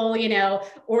individual, you know,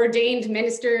 ordained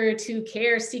minister to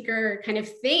care seeker kind of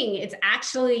thing. It's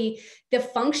actually the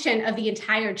function of the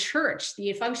entire church,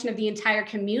 the function of the entire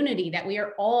community, that we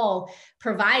are all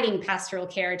providing pastoral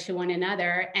care to one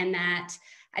another,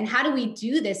 and how do we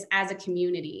do this as a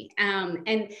community?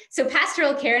 And so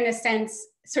pastoral care, in a sense,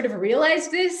 sort of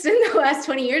realized this in the last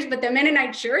 20 years, but the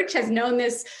Mennonite church has known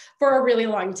this for a really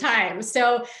long time.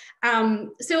 So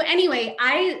anyway,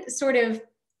 I sort of,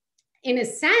 in a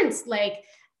sense, like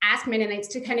ask Mennonites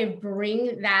to kind of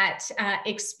bring that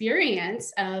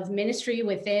experience of ministry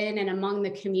within and among the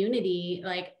community,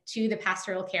 like to the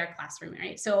pastoral care classroom,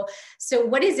 right? So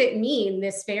what does it mean,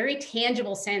 this very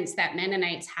tangible sense that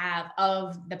Mennonites have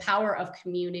of the power of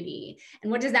community?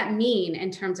 And what does that mean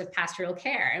in terms of pastoral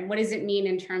care? And what does it mean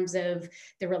in terms of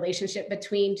the relationship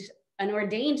between an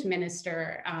ordained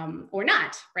minister or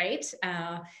not, right?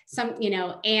 You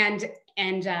know, and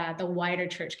the wider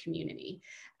church community.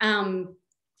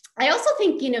 I also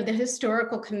think, you know, the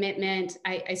historical commitment,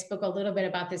 I spoke a little bit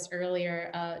about this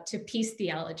earlier, to peace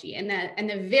theology and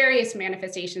the various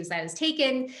manifestations that has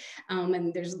taken,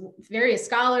 and there's various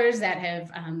scholars that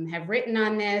have written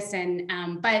on this,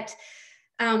 but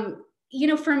you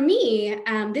know, for me,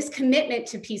 this commitment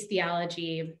to peace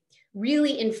theology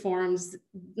really informs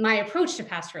my approach to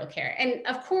pastoral care. And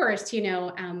of course, you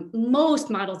know, most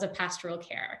models of pastoral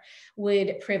care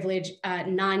would privilege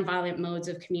nonviolent modes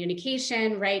of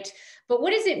communication, right? But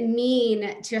what does it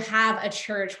mean to have a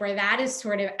church where that is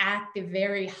sort of at the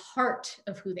very heart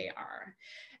of who they are?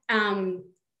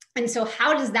 And so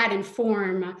how does that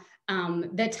inform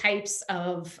the types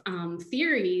of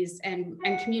theories and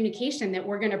communication that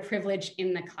we're going to privilege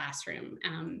in the classroom?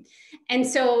 And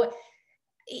so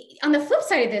on the flip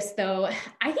side of this, though,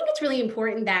 I think it's really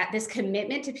important that this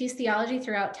commitment to peace theology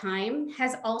throughout time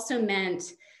has also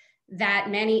meant that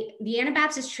the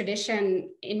Anabaptist tradition,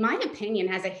 in my opinion,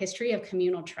 has a history of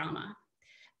communal trauma.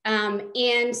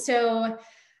 And so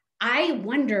I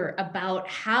wonder about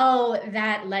how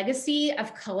that legacy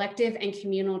of collective and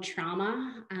communal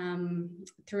trauma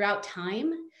throughout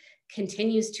time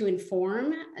continues to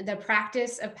inform the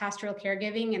practice of pastoral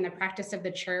caregiving and the practice of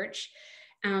the church.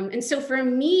 And so for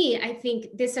me, I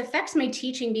think this affects my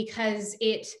teaching because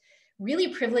it really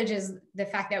privileges the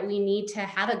fact that we need to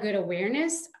have a good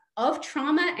awareness of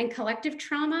trauma and collective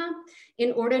trauma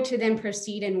in order to then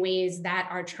proceed in ways that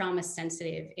are trauma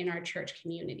sensitive in our church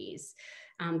communities.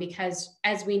 Because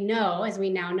as we now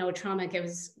know, trauma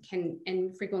can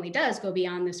and frequently does go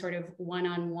beyond the sort of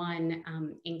one-on-one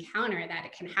encounter, that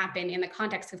it can happen in the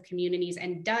context of communities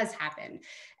and does happen.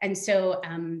 And so,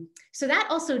 so that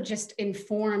also just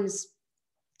informs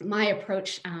my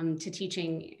approach to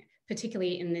teaching,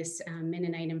 particularly in this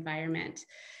Mennonite environment.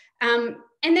 And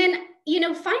then, you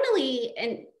know, finally,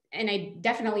 and I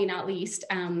definitely not least,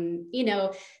 you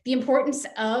know, the importance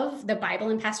of the Bible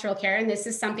in pastoral care. And this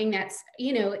is something that's,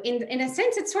 you know, in a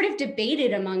sense, it's sort of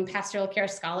debated among pastoral care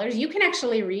scholars. You can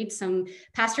actually read some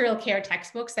pastoral care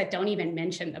textbooks that don't even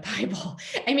mention the Bible.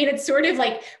 I mean, it's sort of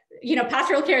like, you know,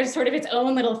 pastoral care is sort of its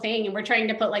own little thing. And we're trying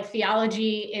to put like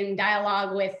theology in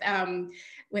dialogue with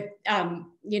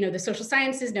you know, the social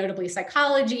sciences, notably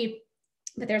psychology,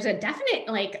 but there's a definite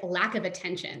like lack of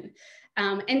attention.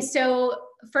 And so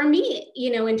for me,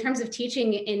 you know, in terms of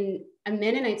teaching in a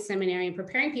Mennonite seminary and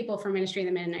preparing people for ministry in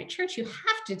the Mennonite church, you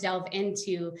have to delve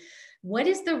into what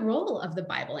is the role of the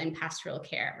Bible in pastoral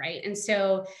care, right? And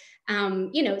so,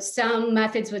 you know, some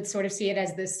methods would sort of see it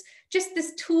as this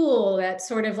tool that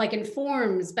sort of like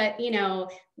informs, but, you know,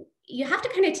 you have to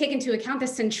kind of take into account the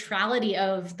centrality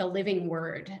of the living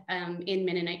word in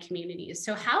Mennonite communities.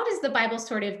 So how does the Bible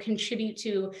sort of contribute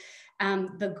to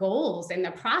the goals and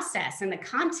the process and the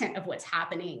content of what's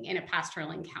happening in a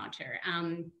pastoral encounter?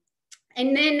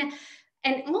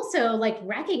 And also like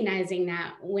recognizing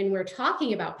that when we're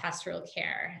talking about pastoral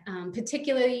care,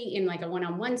 particularly in like a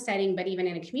one-on-one setting, but even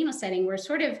in a communal setting,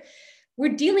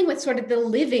 we're dealing with sort of the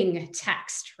living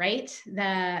text, right?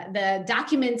 The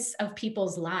documents of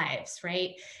people's lives,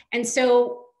 right? And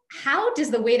so how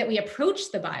does the way that we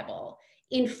approach the Bible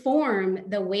inform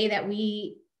the way that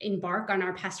we embark on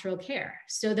our pastoral care?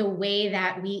 So the way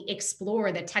that we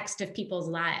explore the text of people's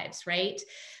lives, right?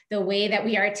 The way that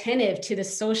we are attentive to the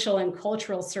social and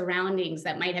cultural surroundings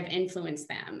that might have influenced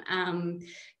them,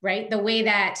 right? The way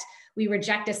that we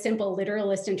reject a simple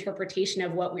literalist interpretation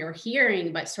of what we're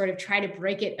hearing, but sort of try to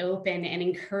break it open and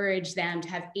encourage them to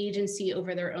have agency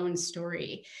over their own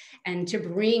story and to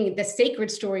bring the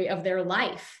sacred story of their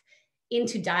life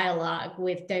into dialogue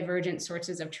with divergent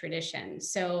sources of tradition.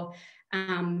 So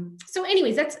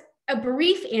anyways, that's a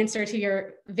brief answer to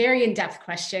your very in-depth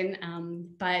question,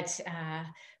 but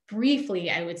briefly,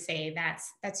 I would say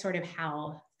that's sort of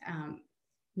how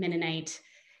Mennonite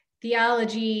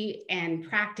theology and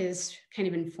practice kind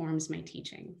of informs my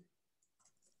teaching.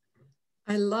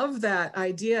 I love that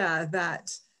idea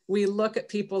that we look at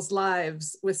people's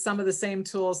lives with some of the same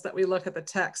tools that we look at the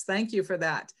text. Thank you for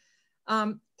that.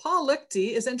 Paul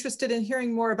Lichty is interested in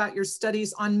hearing more about your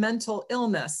studies on mental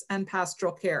illness and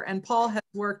pastoral care. And Paul has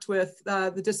worked with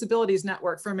the Disabilities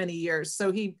Network for many years,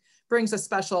 so he brings a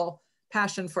special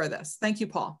passion for this. Thank you,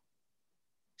 Paul.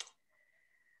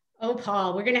 Oh,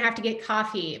 Paul, we're going to have to get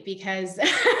coffee because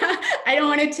I don't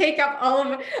want to take up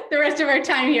all of the rest of our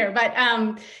time here. But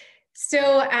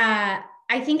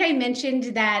I think I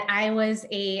mentioned that I was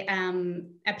a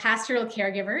pastoral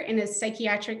caregiver in a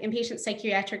inpatient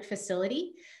psychiatric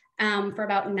facility for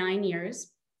about 9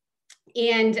 years.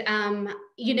 And,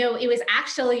 it was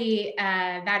actually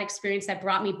that experience that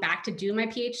brought me back to do my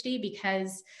PhD,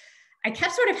 because I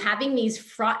kept sort of having these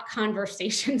fraught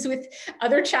conversations with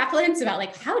other chaplains about,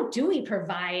 like, how do we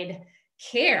provide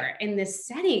care in this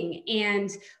setting?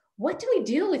 And what do we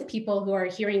do with people who are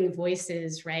hearing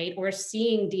voices, right? Or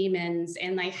seeing demons?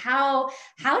 And like, how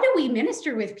do we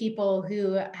minister with people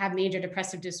who have major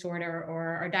depressive disorder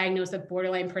or are diagnosed with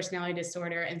borderline personality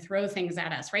disorder and throw things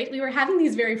at us, right? We were having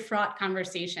these very fraught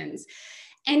conversations.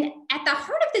 And at the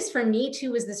heart of this for me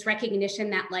too, was this recognition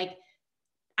that, like,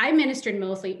 I ministered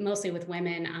mostly with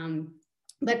women,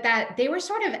 but that they were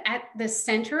sort of at the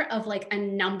center of like a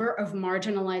number of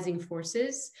marginalizing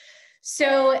forces.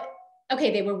 So, okay,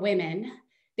 they were women,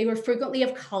 they were frequently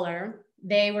of color,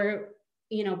 they were,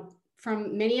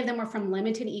 many of them were from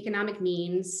limited economic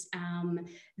means.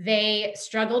 They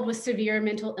struggled with severe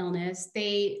mental illness.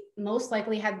 They most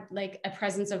likely had like a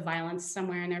presence of violence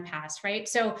somewhere in their past, right?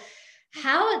 So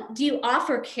how do you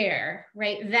offer care,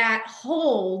 right, that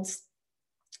holds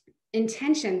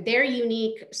intention, their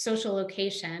unique social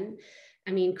location?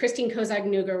 I mean, Christine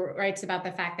Kozak-Nuger writes about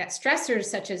the fact that stressors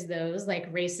such as those, like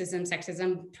racism,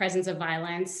 sexism, presence of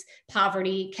violence,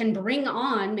 poverty, can bring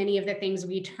on many of the things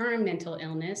we term mental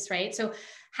illness, right? So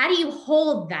how do you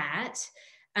hold that,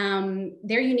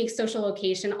 their unique social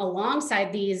location,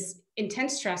 alongside these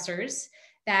intense stressors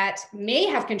that may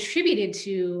have contributed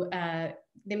to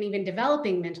them even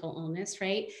developing mental illness,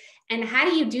 right? And how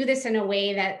do you do this in a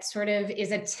way that sort of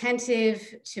is attentive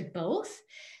to both?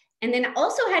 And then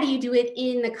also, how do you do it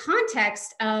in the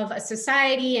context of a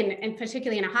society and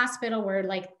particularly in a hospital where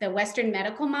like the Western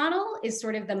medical model is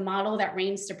sort of the model that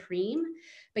reigns supreme.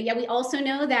 But yet we also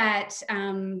know that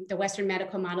the Western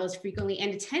medical model is frequently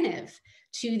inattentive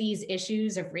to these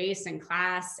issues of race and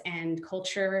class and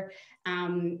culture.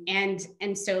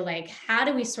 And so like, how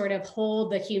do we sort of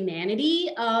hold the humanity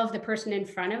of the person in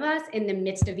front of us in the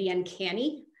midst of the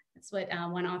uncanny? That's what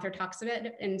one author talks about,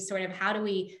 and sort of how do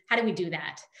we do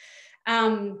that?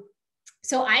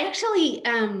 So I actually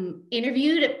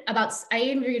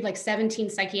interviewed like 17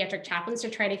 psychiatric chaplains to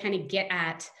try to kind of get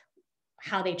at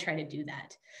how they try to do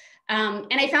that.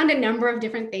 And I found a number of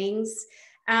different things.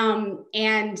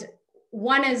 And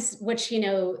one is, which,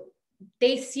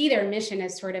 they see their mission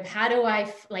as sort of, how do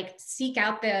I like seek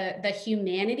out the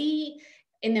humanity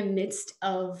in the midst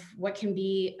of what can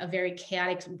be a very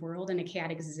chaotic world and a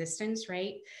chaotic existence,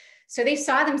 right? So they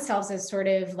saw themselves as sort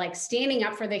of like standing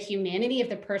up for the humanity of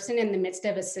the person in the midst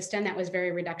of a system that was very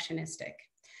reductionistic.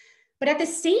 But at the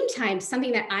same time,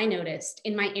 something that I noticed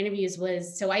in my interviews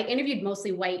was, so I interviewed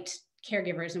mostly white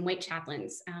caregivers and white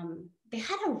chaplains. They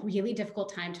had a really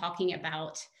difficult time talking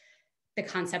about the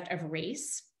concept of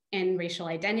race and racial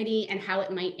identity and how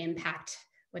it might impact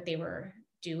what they were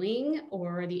doing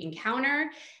or the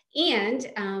encounter. And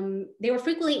they were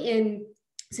frequently in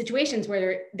situations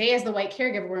where they, as the white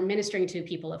caregiver, were ministering to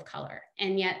people of color.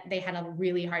 And yet they had a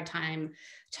really hard time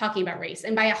talking about race.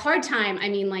 And by a hard time, I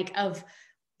mean like of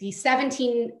the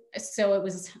 17, so it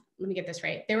was, let me get this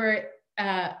right. There were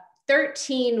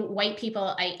 13 white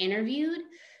people I interviewed.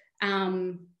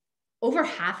 Over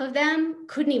half of them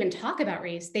couldn't even talk about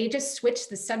race. They just switched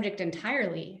the subject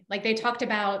entirely. Like they talked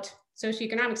about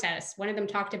socioeconomic status. One of them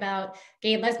talked about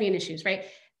gay and lesbian issues, right?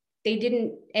 They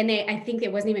didn't, and I think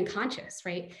it wasn't even conscious,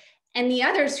 right? And the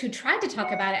others who tried to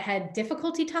talk about it had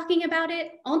difficulty talking about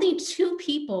it. Only 2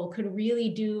 people could really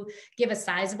give a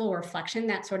sizable reflection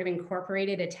that sort of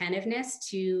incorporated attentiveness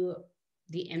to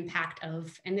the impact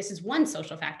of, and this is one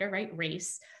social factor, right?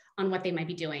 Race, on what they might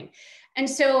be doing. And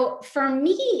so for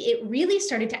me, it really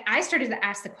I started to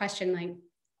ask the question like,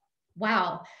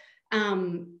 wow,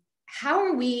 how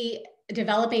are we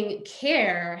developing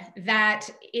care that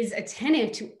is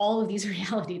attentive to all of these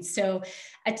realities? So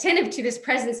attentive to this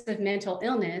presence of mental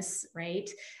illness, right?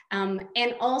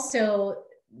 And also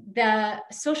the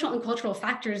social and cultural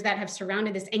factors that have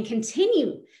surrounded this and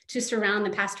continue to surround the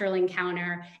pastoral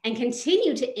encounter and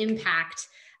continue to impact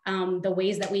the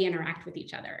ways that we interact with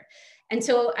each other. And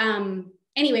so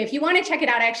anyway, if you want to check it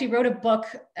out, I actually wrote a book.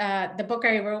 The book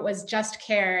I wrote was Just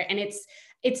Care, and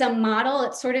it's a model.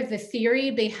 It's sort of the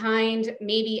theory behind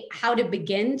maybe how to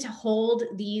begin to hold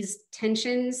these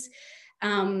tensions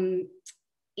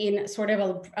in sort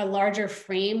of a larger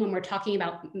frame when we're talking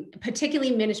about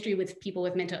particularly ministry with people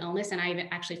with mental illness. And I've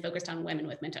actually focused on women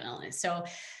with mental illness. So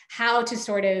how to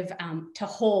sort of to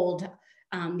hold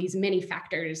these many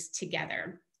factors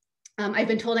together. I've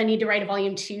been told I need to write a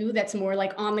volume 2 that's more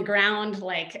like on the ground,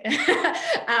 like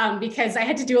because I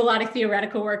had to do a lot of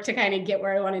theoretical work to kind of get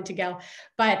where I wanted to go.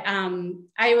 But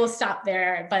I will stop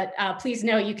there. But please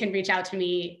know you can reach out to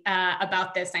me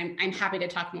about this. I'm happy to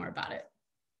talk more about it.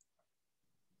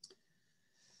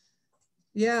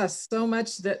 Yes, so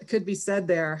much that could be said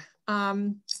there.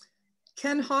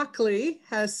 Ken Hockley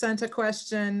has sent a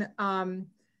question.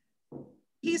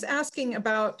 He's asking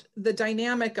about the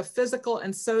dynamic of physical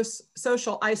and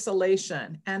social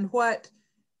isolation and what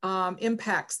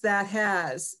impacts that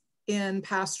has in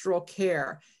pastoral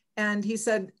care. And he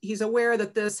said he's aware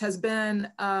that this has been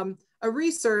a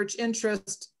research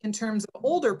interest in terms of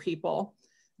older people,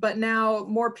 but now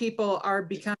more people are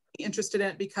becoming interested in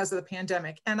it because of the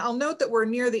pandemic. And I'll note that we're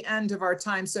near the end of our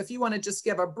time. So if you want to just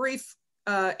give a brief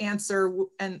answer,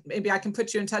 and maybe I can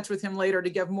put you in touch with him later to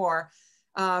give more.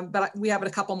 But we have a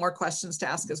couple more questions to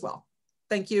ask as well.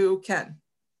 Thank you, Ken.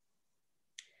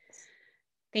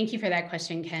 Thank you for that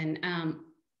question, Ken.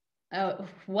 Oh,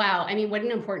 wow. I mean, what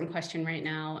an important question right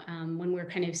now when we're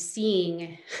kind of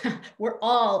seeing, we're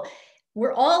all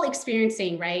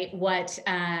experiencing, right, what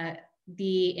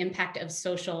the impact of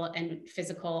social and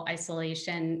physical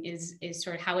isolation is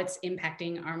sort of how it's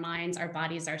impacting our minds, our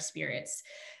bodies, our spirits.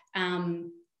 I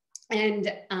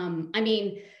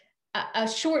mean, a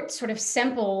short sort of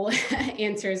simple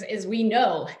answers is we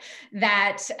know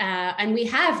that, and we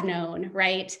have known,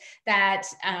 right, that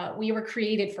we were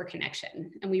created for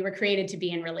connection and we were created to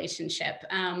be in relationship.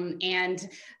 And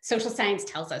social science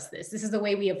tells us this. This is the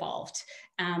way we evolved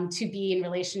to be in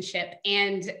relationship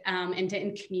and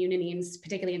in communities,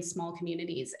 particularly in small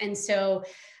communities. And so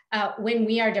when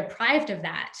we are deprived of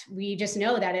that, we just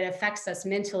know that it affects us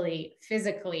mentally,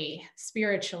 physically,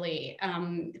 spiritually,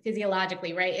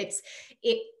 physiologically, right?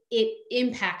 It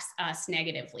impacts us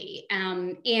negatively.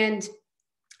 And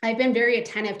I've been very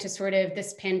attentive to sort of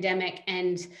this pandemic,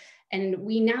 and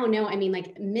we now know, I mean,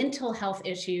 like mental health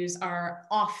issues are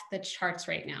off the charts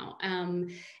right now.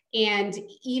 And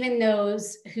even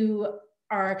those who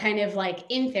are kind of like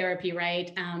in therapy,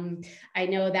 right? I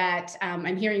know that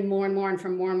I'm hearing more and more and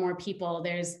from more and more people,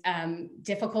 there's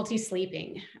difficulty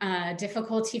sleeping,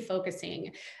 difficulty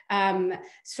focusing,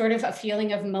 sort of a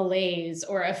feeling of malaise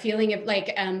or a feeling of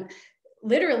like,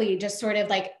 literally just sort of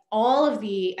like all of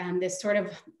the, this sort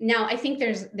of, now I think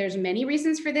there's many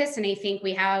reasons for this. And I think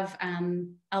we have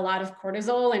a lot of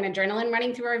cortisol and adrenaline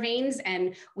running through our veins,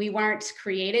 and we weren't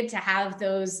created to have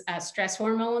those stress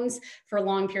hormones for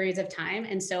long periods of time.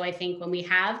 And so I think when we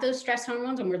have those stress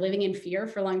hormones, when we're living in fear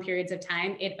for long periods of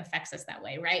time, it affects us that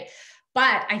way, right?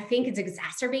 But I think it's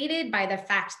exacerbated by the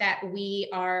fact that we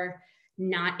are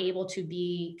not able to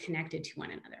be connected to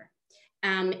one another.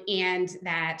 And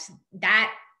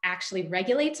that actually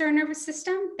regulates our nervous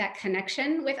system, that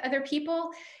connection with other people.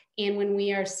 And when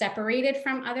we are separated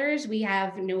from others, we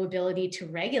have no ability to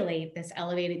regulate these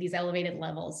elevated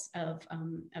levels of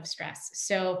stress.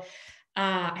 So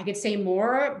I could say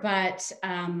more, but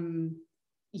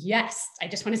yes, I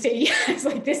just want to say yes.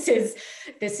 Like this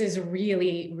is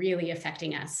really, really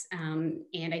affecting us,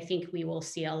 and I think we will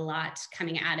see a lot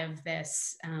coming out of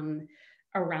this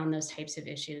around those types of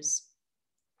issues.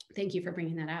 Thank you for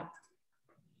bringing that up.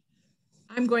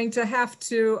 I'm going to have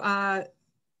to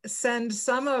send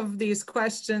some of these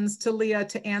questions to Leah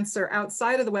to answer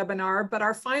outside of the webinar, but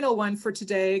our final one for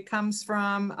today comes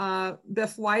from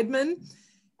Biff Weidman.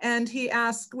 And he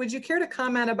asked, would you care to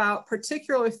comment about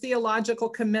particular theological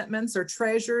commitments or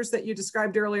treasures that you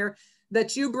described earlier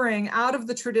that you bring out of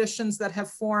the traditions that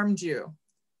have formed you,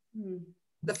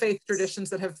 the faith traditions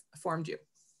that have formed you?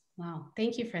 Wow,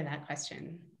 thank you for that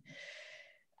question.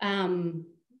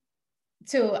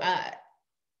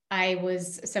 I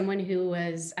was someone who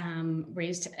was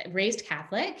raised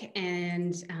Catholic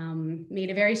and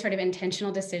made a very sort of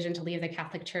intentional decision to leave the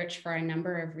Catholic Church for a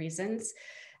number of reasons.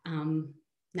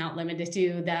 Not limited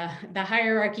to the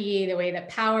hierarchy, the way that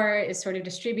power is sort of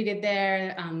distributed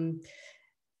there,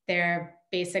 their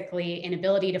basically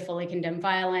inability to fully condemn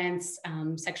violence,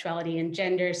 sexuality and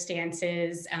gender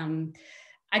stances.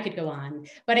 I could go on,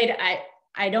 but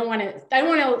I don't want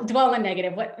to dwell on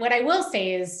negative. What I will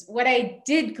say is what I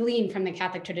did glean from the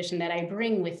Catholic tradition that I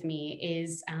bring with me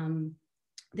is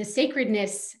the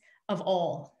sacredness of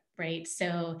all, right?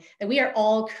 So that we are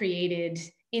all created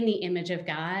in the image of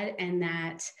God, and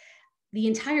that the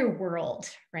entire world,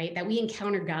 right, that we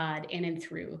encounter God in and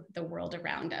through the world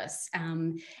around us.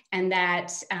 And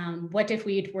that what if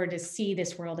we were to see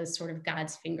this world as sort of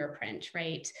God's fingerprint,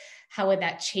 right? How would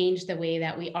that change the way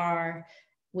that we are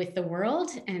with the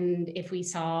world? And if we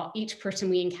saw each person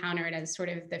we encountered as sort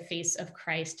of the face of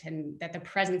Christ, and that the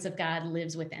presence of God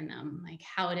lives within them, like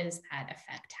how does that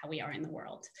affect how we are in the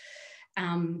world?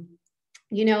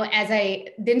 You know, as I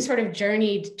then sort of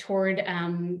journeyed toward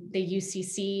the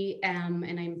UCC,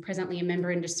 and I'm presently a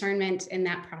member in discernment in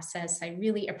that process, I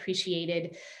really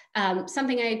appreciated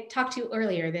something I talked to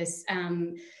earlier, this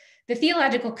the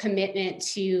theological commitment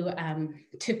to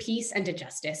peace and to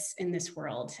justice in this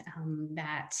world,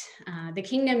 that the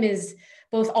kingdom is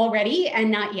both already and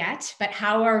not yet, but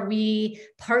how are we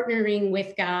partnering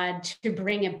with God to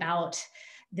bring about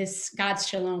this God's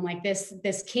shalom, like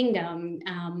this kingdom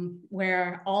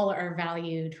where all are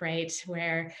valued, right?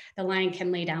 Where the lion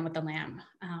can lay down with the lamb.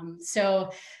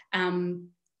 And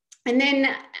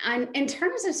then in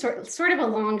terms of sort of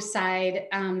alongside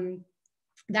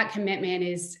that commitment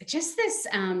is just this,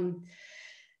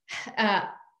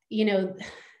 you know,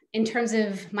 in terms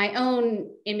of my own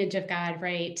image of God,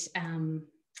 right?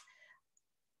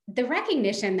 The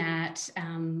recognition that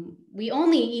we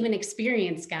only even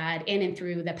experience God in and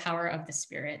through the power of the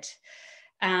Spirit.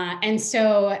 And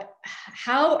so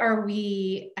how do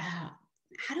we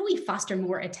foster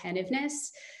more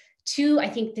attentiveness to, I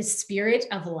think, the spirit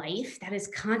of life that is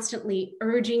constantly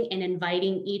urging and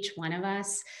inviting each one of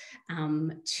us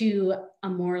to a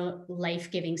more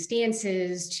life-giving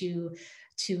stances, to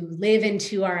live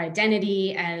into our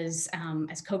identity as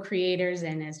co-creators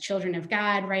and as children of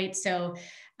God, right? So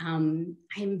I'm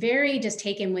very just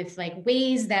taken with like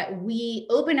ways that we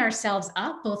open ourselves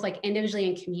up, both like individually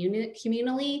and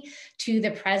communally, to the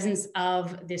presence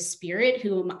of this Spirit,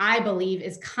 whom I believe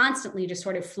is constantly just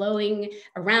sort of flowing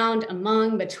around,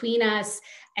 among, between us,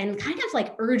 and kind of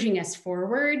like urging us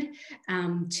forward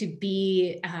to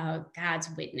be God's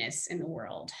witness in the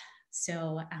world.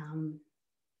 So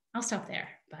I'll stop there,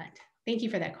 but thank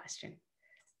you for that question.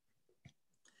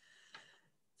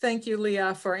 Thank you,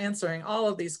 Leah, for answering all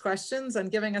of these questions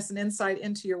and giving us an insight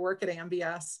into your work at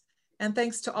AMBS. And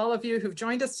thanks to all of you who've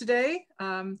joined us today.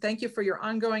 Thank you for your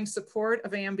ongoing support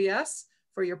of AMBS,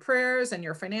 for your prayers and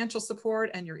your financial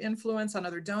support and your influence on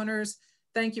other donors.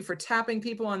 Thank you for tapping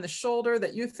people on the shoulder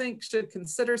that you think should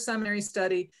consider seminary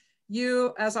study.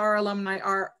 You, as our alumni,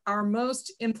 are our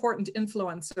most important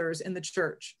influencers in the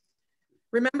church.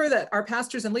 Remember that our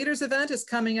Pastors and Leaders event is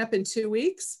coming up in 2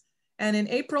 weeks. And in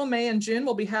April, May, and June,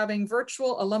 we'll be having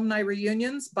virtual alumni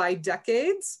reunions by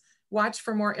decades. Watch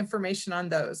for more information on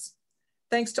those.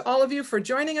 Thanks to all of you for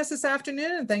joining us this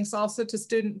afternoon. And thanks also to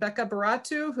student Becca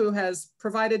Baratu, who has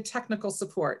provided technical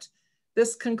support.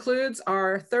 This concludes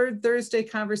our third Thursday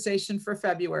conversation for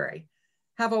February.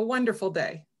 Have a wonderful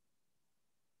day.